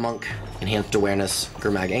 Dragon Bell Monk, Enhanced Awareness,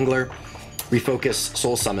 Gurmag Angler, Refocus,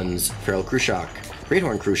 Soul Summons, Feral Krushak,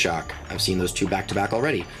 Greathorn Krushak. I've seen those two back-to-back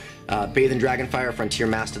already. Bathe in Dragonfire, Frontier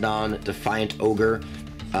Mastodon, Defiant Ogre,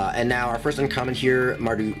 and now our first uncommon here,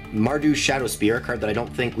 Mardu Shadow Spear, a card that I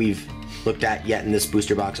don't think we've looked at yet in this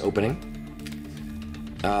booster box opening.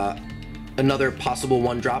 Another possible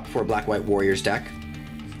one-drop for Black-White Warriors deck.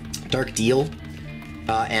 Dark Deal,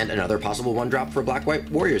 and another possible one-drop for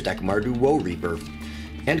Black-White Warriors deck, Mardu Woe Reaper.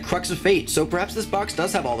 And Crux of Fate, so perhaps this box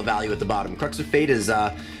does have all the value at the bottom. Crux of Fate is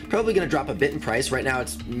probably going to drop a bit in price. Right now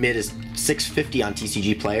it's mid as $6.50 on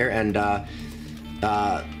TCG Player, and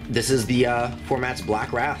this is the format's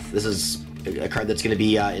Black Wrath. This is a card that's going to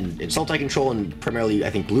be in Sultai control and primarily,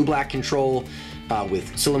 I think, blue-black control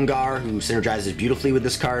with Silumgar, who synergizes beautifully with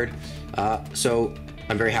this card. So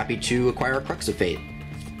I'm very happy to acquire a Crux of Fate.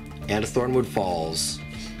 And a Thornwood Falls.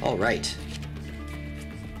 All right.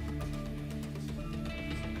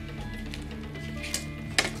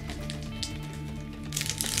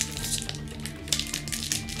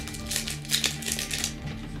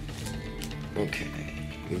 Okay,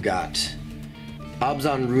 we've got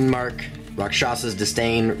Abzan Runemark, Rakshasa's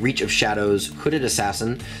Disdain, Reach of Shadows, Hooded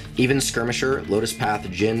Assassin, Even Skirmisher, Lotus Path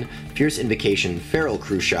Djinn, Fierce Invocation, Feral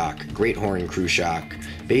Cruciak, Greathorn Cruciak,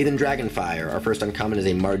 Bathe in Dragonfire. Our first uncommon is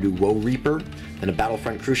a Mardu Woe Reaper, then a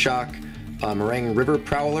Battlefront Cruciak, a Meringue River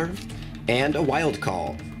Prowler, and a Wild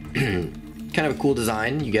Call. Kind of a cool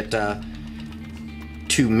design. You get to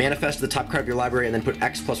manifest the top card of your library and then put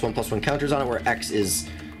X +1/+1 counters on it, where X is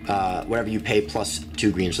whatever you pay plus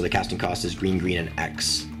 2 green, so the casting cost is green, green, and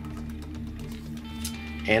X.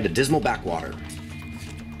 And a Dismal Backwater.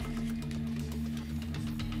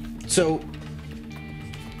 So,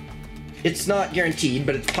 it's not guaranteed,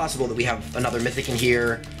 but it's possible that we have another Mythic in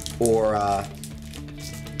here, or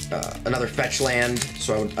another fetch land.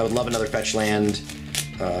 So I would love another fetch land.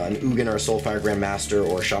 An Ugin or a Soulfire Grand Master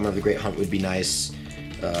or a Shaman of the Great Hunt would be nice.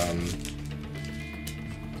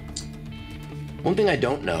 One thing I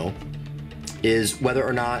don't know is whether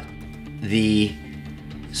or not the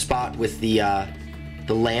spot with the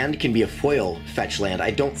land can be a foil fetch land.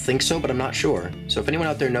 I don't think so, but I'm not sure. So if anyone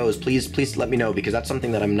out there knows, please let me know, because that's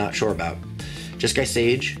something that I'm not sure about. Jeskai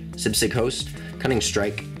Sage, Sibsig Host, Cunning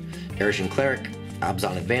Strike, Erishan Cleric,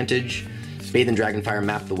 Abzan Advantage, Bathe in Dragonfire,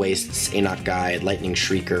 Map the Wastes, Anok Guide, Lightning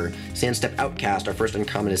Shrieker, Sandstep Outcast. Our first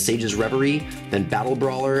uncommon is Sage's Reverie, then Battle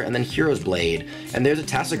Brawler, and then Hero's Blade. And there's a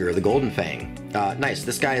Tasigur, the Golden Fang. Nice.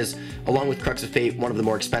 This guy is, along with Crux of Fate, one of the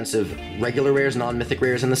more expensive regular rares, non-mythic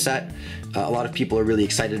rares in the set. A lot of people are really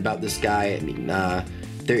excited about this guy. I mean,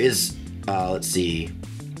 there is, let's see,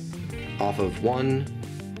 off of 1,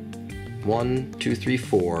 2, 3,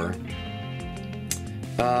 4.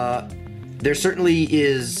 There certainly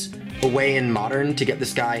is a way in Modern to get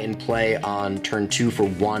this guy in play on turn 2 for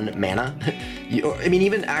 1 mana. I mean,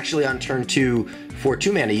 even actually on turn 2 for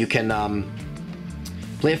 2 mana, you can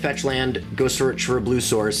play a fetch land, go search for a blue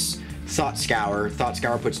source, Thought Scour. Thought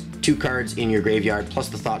Scour puts 2 cards in your graveyard, plus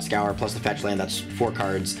the Thought Scour, plus the fetch land, that's 4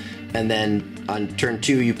 cards. And then on turn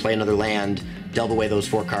 2, you play another land, delve away those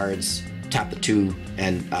 4 cards, tap the 2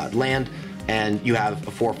 and land, and you have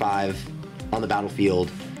a 4/5 on the battlefield.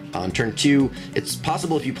 On turn 2, it's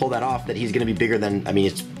possible if you pull that off that he's going to be bigger than, I mean,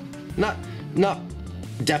 it's not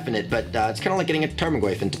definite, but it's kind of like getting a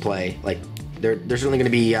Tarmogoyf into play. Like, there's certainly going to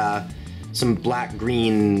be some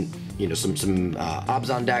black-green, you know, some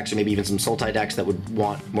Abzan decks, or maybe even some Sultai decks that would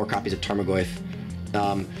want more copies of Tarmogoyf.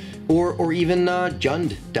 Or even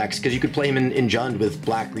Jund decks, because you could play him in Jund with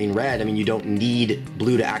black, green, red. I mean, you don't need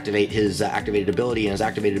blue to activate his activated ability, and his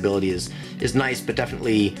activated ability is nice, but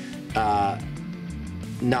definitely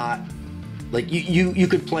not, like, you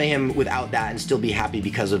could play him without that and still be happy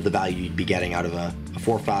because of the value you'd be getting out of a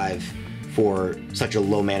 4/5 for such a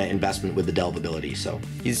low mana investment with the delve ability. So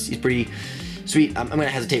he's pretty sweet. I'm going to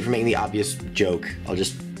hesitate from making the obvious joke. I'll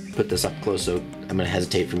just put this up close, so I'm going to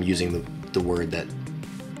hesitate from using the word that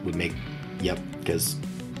would make, yep, because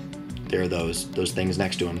there are those things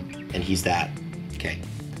next to him, and he's that. Okay.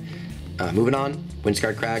 Moving on,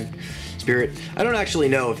 Windscarred Crag, Spirit. I don't actually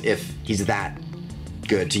know if he's that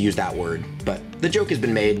good to use that word, but the joke has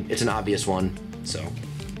been made. It's an obvious one, so.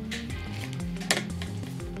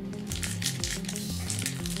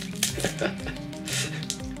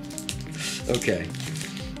 Okay.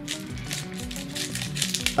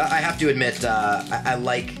 I have to admit, I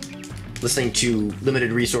like listening to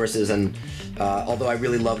limited resources, and although I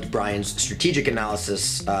really loved Brian's strategic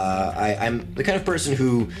analysis, I'm the kind of person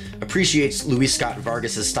who appreciates Luis Scott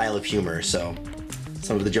Vargas's style of humor, so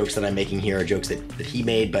some of the jokes that I'm making here are jokes that he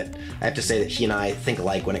made, but I have to say that he and I think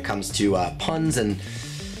alike when it comes to puns and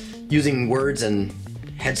using words in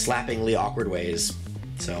head-slappingly awkward ways.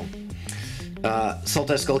 So,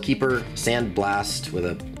 Sultai Skullkeeper, Sand Blast with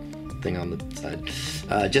a thing on the side,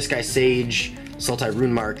 Jeskai Sage, Sultai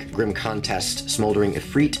Runemark, Grim Contest, Smoldering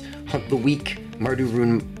Ifrit, Hunt the Weak, Mardu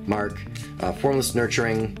Runemark, Formless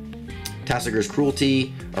Nurturing, Tasigur's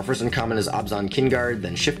Cruelty. Our first uncommon is Abzan Kinguard,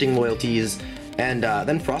 then Shifting Loyalties, and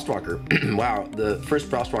then Frostwalker. Wow, the first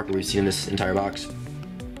Frostwalker we've seen in this entire box.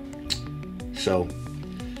 So,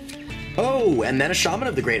 oh, and then a Shaman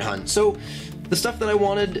of the Great Hunt. So, the stuff that I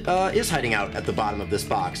wanted is hiding out at the bottom of this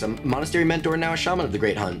box. A Monastery Mentor, now a Shaman of the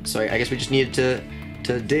Great Hunt. So I guess we just needed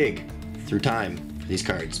to dig through time for these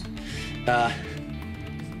cards.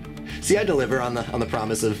 See, I deliver on the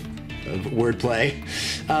promise of wordplay.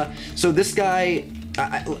 So this guy,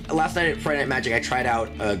 last night at Friday Night Magic, I tried out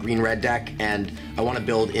a green-red deck, and I want to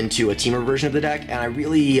build into a teamer version of the deck, and I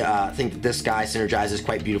really think that this guy synergizes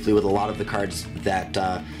quite beautifully with a lot of the cards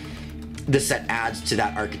that this set adds to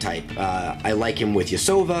that archetype. I like him with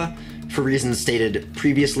Yasova, for reasons stated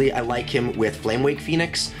previously. I like him with Flamewake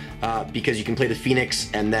Phoenix. because you can play the Phoenix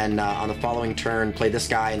and then on the following turn play this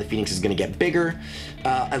guy, and the Phoenix is going to get bigger.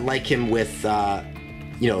 I like him with,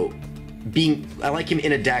 you know, I like him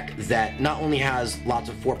in a deck that not only has lots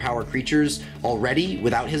of 4-power creatures already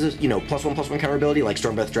without his, you know, +1/+1 counter ability, like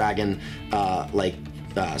Stormbreath Dragon, like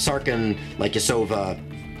Sarkhan, like Yasova,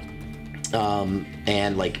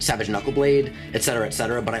 and like Savage Knuckleblade,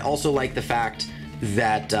 etc., but I also like the fact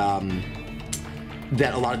that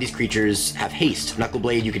that a lot of these creatures have haste.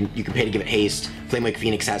 Knuckleblade, you can pay to give it haste. Flamewake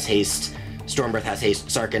Phoenix has haste. Stormbreath has haste.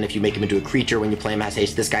 Sarkhan, if you make him into a creature when you play him, has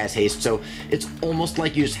haste. This guy has haste. So it's almost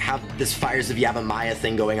like you just have this Fires of Yavimaya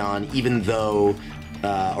thing going on, even though,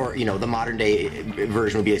 or, you know, the modern day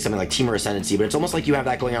version would be something like Temur Ascendancy, but it's almost like you have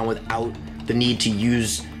that going on without the need to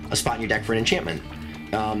use a spot in your deck for an enchantment.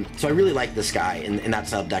 So I really like this guy in that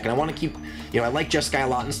style of deck, and I want to keep, you know, I like Jeskai a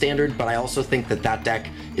lot in Standard, but I also think that deck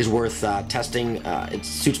is worth testing. It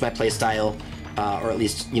suits my playstyle, or at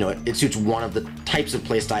least, you know, it suits one of the types of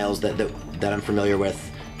playstyles that I'm familiar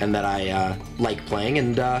with and that I like playing,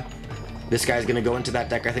 and this guy's going to go into that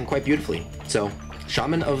deck, I think, quite beautifully. So,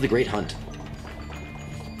 Shaman of the Great Hunt.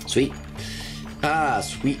 Sweet.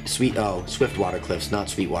 Sweet. Oh, Swiftwater Cliffs, not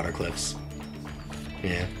Sweetwater Cliffs.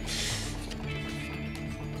 Yeah.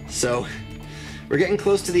 So, we're getting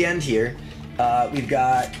close to the end here. We've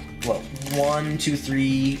got, what, 1, 2,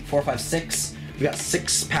 3, 4, 5, 6. We've got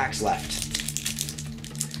 6 packs left.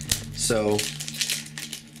 So,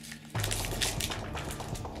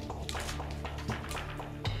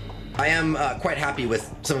 I am quite happy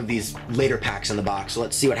with some of these later packs in the box. So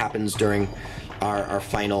let's see what happens during our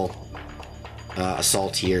final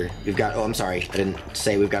assault here. We've got, oh, I'm sorry, I didn't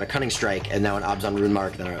say, we've got a Cunning Strike, and now an Abzan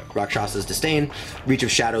Runemark, then a Rakshasa's Disdain, Reach of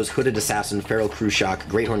Shadows, Hooded Assassin, Feral Cruciak,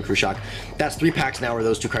 Greathorn Cruciak. That's 3 packs now where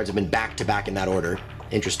those 2 cards have been back-to-back in that order.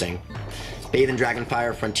 Interesting. Bathe in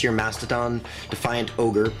Dragonfire, Frontier Mastodon, Defiant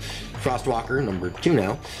Ogre, Frostwalker, number 2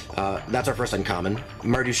 now. That's our first uncommon.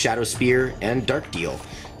 Mardu's Shadow Spear, and Dark Deal.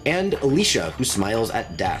 And Alicia, who smiles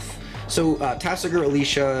at death. So, Tasigur,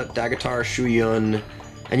 Alicia, Dagatar, Shuyun,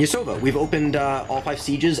 and Yasova. We've opened all 5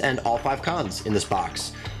 Sieges and all 5 Khans in this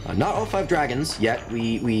box. Not all 5 Dragons yet.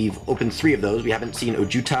 We've opened 3 of those. We haven't seen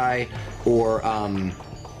Ojutai or,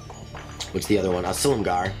 what's the other one?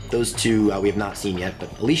 Silumgar. Those 2 we have not seen yet,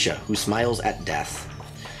 but Alicia, who smiles at death.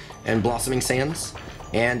 And Blossoming Sands,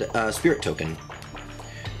 and Spirit Token.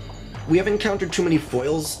 We haven't encountered too many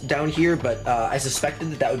foils down here, but I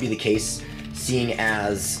suspected that would be the case, seeing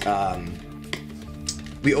as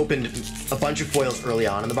we opened a bunch of foils early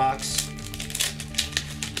on in the box.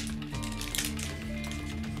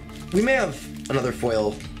 We may have another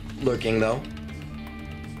foil lurking, though.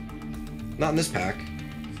 Not in this pack.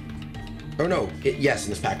 Oh no, yes,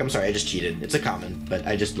 in this pack. I'm sorry, I just cheated. It's a common, but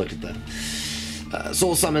I just looked at the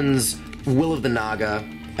Soul Summons, Will of the Naga.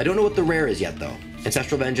 I don't know what the rare is yet, though.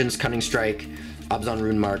 Ancestral Vengeance, Cunning Strike, Abzan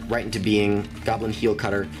Runemark, Right into Being, Goblin Heel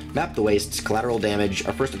Cutter, Map the Wastes, Collateral Damage.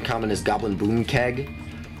 Our first uncommon is Goblin Boom Keg,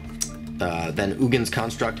 then Ugin's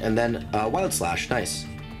Construct, and then Wild Slash. Nice.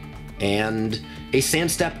 And a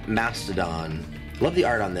Sandstep Mastodon. Love the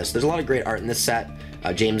art on this. There's a lot of great art in this set.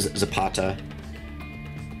 James Zapata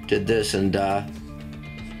did this, and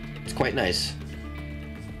it's quite nice.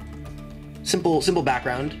 Simple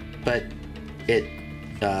background, but it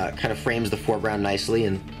kind of frames the foreground nicely,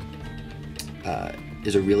 and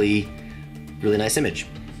is a really nice image.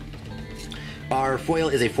 Our foil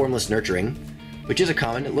is a Formless Nurturing, which is a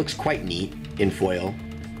common. It looks quite neat in foil.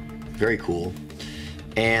 Very cool.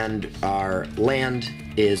 And our land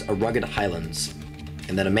is a Rugged Highlands.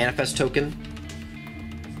 And then a Manifest token.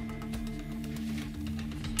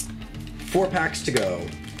 4 packs to go.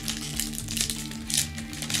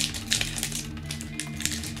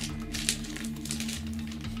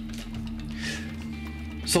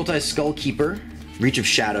 Sultai Skullkeeper, Reach of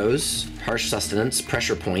Shadows, Harsh Sustenance,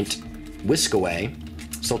 Pressure Point, Whisk Away,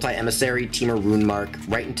 Sultai Emissary, Temur Runemark,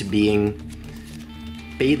 Right into Being,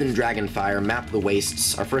 Bathe in Dragonfire, Map the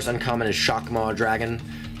Wastes. Our first uncommon is Shockmaw Dragon,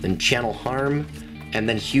 then Channel Harm, and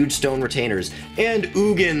then Huge Stone Retainers, and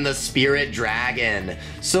Ugin the Spirit Dragon.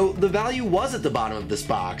 So the value was at the bottom of this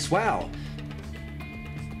box. Wow.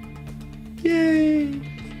 Yay.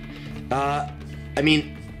 I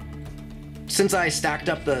mean, since I stacked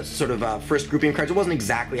up the sort of first grouping of cards, it wasn't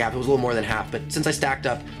exactly half, it was a little more than half, but since I stacked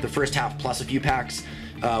up the first half plus a few packs,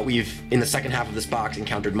 we've, in the second half of this box,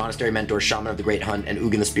 encountered Monastery Mentor, Shaman of the Great Hunt, and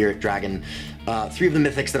Ugin the Spirit Dragon. 3 of the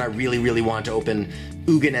mythics that I really want to open,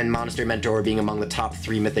 Ugin and Monastery Mentor being among the top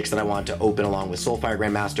 3 mythics that I want to open, along with Soulfire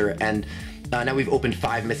Grand Master, and now we've opened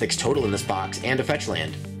 5 mythics total in this box, and a fetch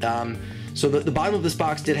land. So the bottom of this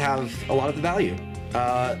box did have a lot of the value.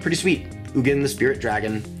 Pretty sweet. Ugin the Spirit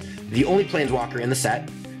Dragon, the only Planeswalker in the set,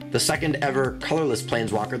 the second ever colorless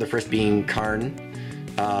Planeswalker, the first being Karn,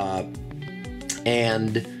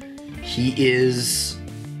 and he is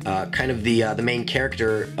kind of the main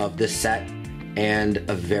character of this set, and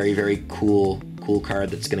a very, very cool card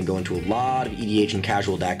that's going to go into a lot of EDH and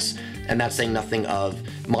casual decks, and that's saying nothing of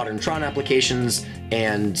modern Tron applications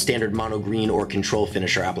and standard mono green or control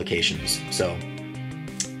finisher applications. So,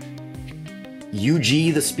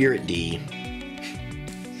 UG the Spirit D.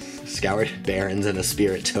 Scoured Barons and a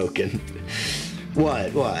Spirit token.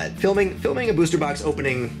 What? Filming a booster box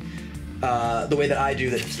opening the way that I do,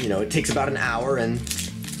 that, you know, it takes about an hour, and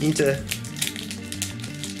you need to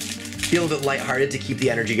be a little bit lighthearted to keep the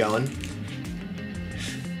energy going.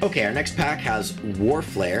 Okay, our next pack has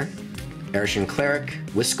Warflare, Erishan Cleric,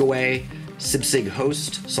 Whiskaway, Sibsig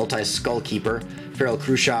Host, Sultai Skullkeeper, Feral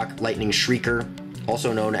Krushak, Lightning Shrieker,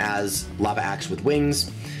 also known as Lava Axe with Wings,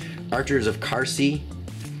 Archers of Karsi,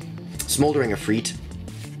 Smoldering Efreet.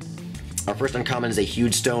 Our first uncommon is a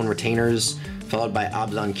Huge Stone Retainers, followed by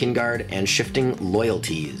Abzan Kingard and Shifting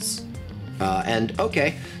Loyalties. And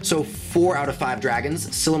okay, so 4 out of 5 dragons.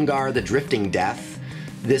 Silumgar the Drifting Death.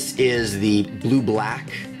 This is the blue-black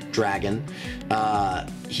dragon.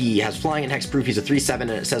 He has flying and hexproof. He's a 3/7,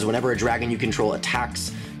 and it says whenever a dragon you control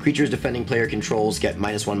attacks, creatures defending player controls get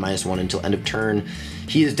 -1/-1 until end of turn.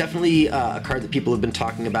 He is definitely a card that people have been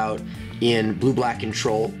talking about in blue-black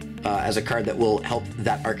control as a card that will help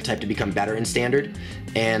that archetype to become better in Standard.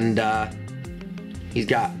 And he's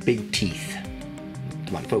got big teeth.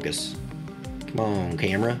 Come on, focus. Come on,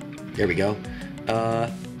 camera. There we go.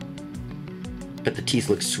 But the teeth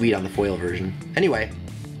look sweet on the foil version. Anyway,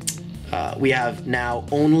 we have now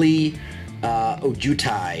only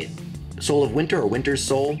Ojutai, Soul of Winter or Winter's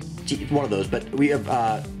Soul, one of those. But we have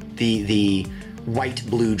the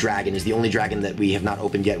white-blue dragon is the only dragon that we have not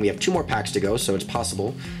opened yet. And we have 2 more packs to go, so it's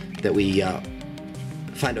possible that we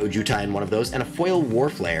find Ojutai in one of those. And a foil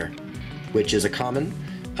Warflare, which is a common.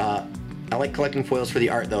 I like collecting foils for the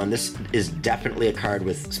art, though, and this is definitely a card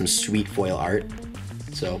with some sweet foil art.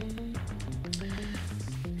 So,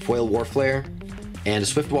 foil Warflare, and a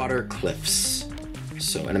Swiftwater Cliffs.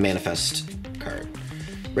 So, and a Manifest card.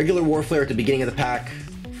 Regular Warflare at the beginning of the pack,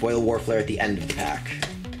 foil Warflare at the end of the pack.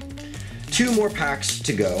 2 more packs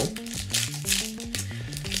to go.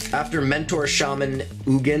 After Mentor Shaman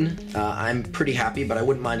Ugin, I'm pretty happy, but I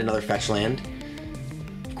wouldn't mind another fetch land.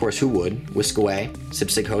 Of course, who would? Whiskaway,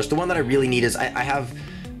 Sibsig Host. The one that I really need is I have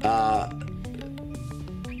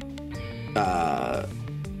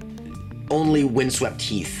only Windswept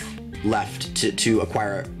Heath left to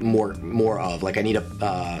acquire more of. Like, I need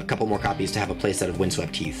a couple more copies to have a playset of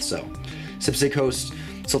Windswept Heath. So, Sibsig Host,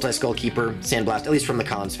 Sultai Skullkeeper, Sandblast, at least from the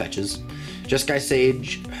cons fetches. Jeskai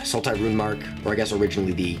Sage, Sultai Runemark, or I guess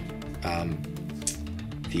originally the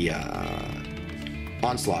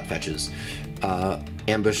Onslaught fetches.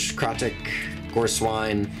 Ambush Kratik,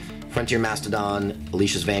 Goreswine, Frontier Mastodon,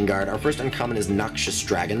 Alicia's Vanguard. Our first uncommon is Noxious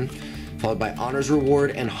Dragon, followed by Honor's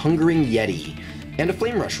Reward and Hungering Yeti. And a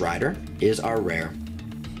Flame Rush Rider is our rare.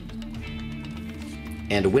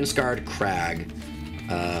 And a Windscarred Crag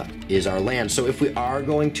is our land. So if we are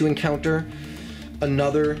going to encounter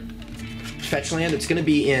another fetch land, it's going to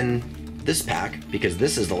be in this pack, because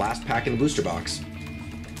this is the last pack in the booster box.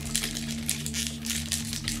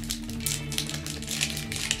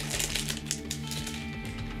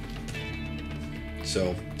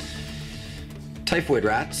 So, Typhoid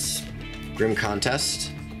Rats, Grim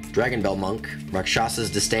Contest, Dragon Bell Monk, Rakshasa's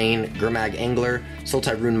Disdain, Gurmag Angler,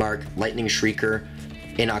 Sultai Runemark, Lightning Shrieker,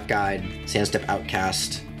 Enoch Guide, Sandstep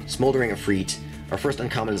Outcast, Smoldering Efreet. Our first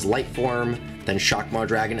uncommon is Lightform, then Shockmaw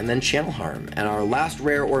Dragon, and then Channel Harm. And our last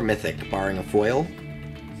rare or mythic, barring a foil,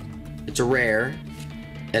 it's a rare,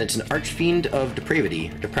 and it's an Archfiend of Depravity.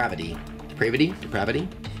 Depravity?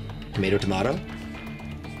 Tomato, tomato?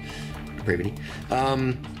 Depravity.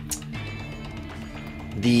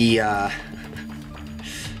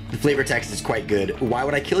 The flavor text is quite good. Why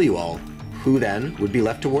would I kill you all? Who then would be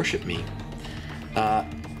left to worship me? But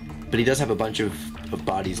he does have a bunch of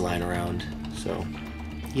bodies lying around, so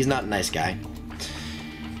he's not a nice guy.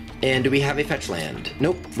 And do we have a fetch land?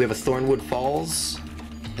 Nope, we have a Thornwood Falls,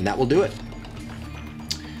 and that will do it.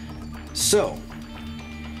 So,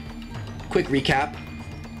 quick recap.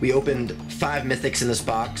 We opened 5 mythics in this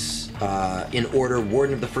box. In order: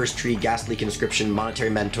 Warden of the First Tree, Ghastly Conscription, Monastery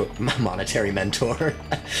Mentor,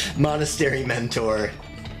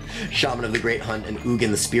 Shaman of the Great Hunt, and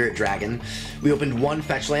Ugin the Spirit Dragon. We opened 1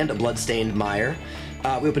 fetch land, a Bloodstained Mire.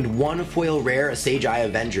 We opened 1 foil rare, a Sage Eye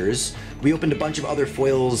Avengers. We opened a bunch of other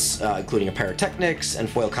foils, including a Pyrotechnics and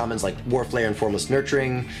foil commons like Warflare and Formless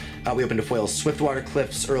Nurturing. We opened a foil Swiftwater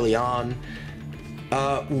Cliffs early on.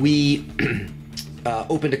 We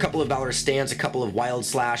opened a couple of Valorous Stance, a couple of Wild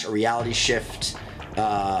Slash, a Reality Shift,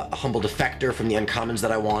 a Humble Defector from the uncommons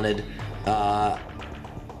that I wanted.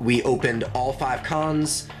 We opened all 5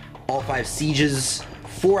 cons, all 5 sieges,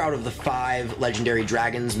 4 out of the 5 legendary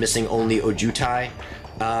dragons, missing only Ojutai.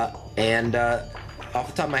 And off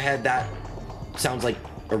the top of my head, that sounds like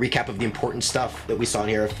a recap of the important stuff that we saw in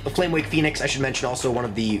here. A Flamewake Phoenix, I should mention, also one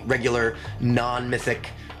of the regular non-mythic...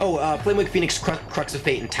 Flamewake Phoenix, Crux of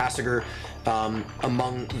Fate, and Tasigur,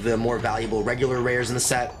 among the more valuable regular rares in the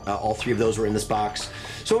set. All 3 of those were in this box.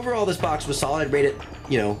 So overall, this box was solid. I'd rate it,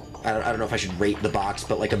 you know, I don't know if I should rate the box,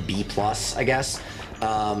 but like a B+, I guess.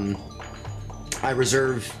 I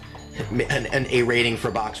reserve an A rating for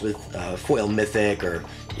a box with foil mythic, or,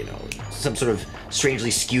 you know, some sort of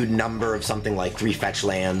strangely skewed number of something like 3 fetch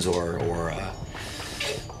lands or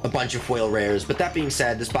a bunch of foil rares. But that being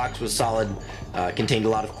said, this box was solid, contained a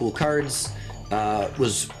lot of cool cards,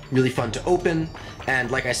 was really fun to open,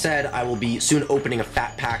 and like I said, I will be soon opening a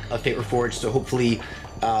fat pack of Fate Reforged, so hopefully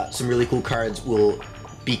some really cool cards will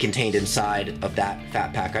be contained inside of that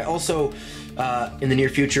fat pack. I also, in the near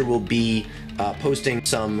future, will be posting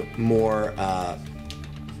some more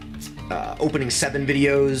opening 7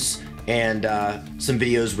 videos, and some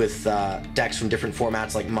videos with decks from different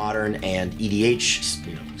formats like Modern and EDH.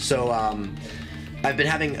 You know. So I've been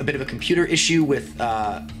having a bit of a computer issue with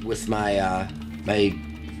my my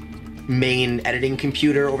main editing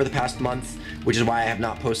computer over the past month, which is why I have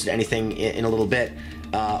not posted anything in a little bit.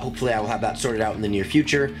 Hopefully I will have that sorted out in the near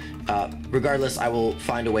future. Regardless, I will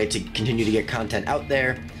find a way to continue to get content out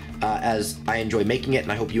there, as I enjoy making it,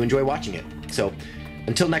 and I hope you enjoy watching it. So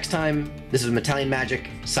until next time, this is Metalion Magic,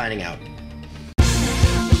 signing out.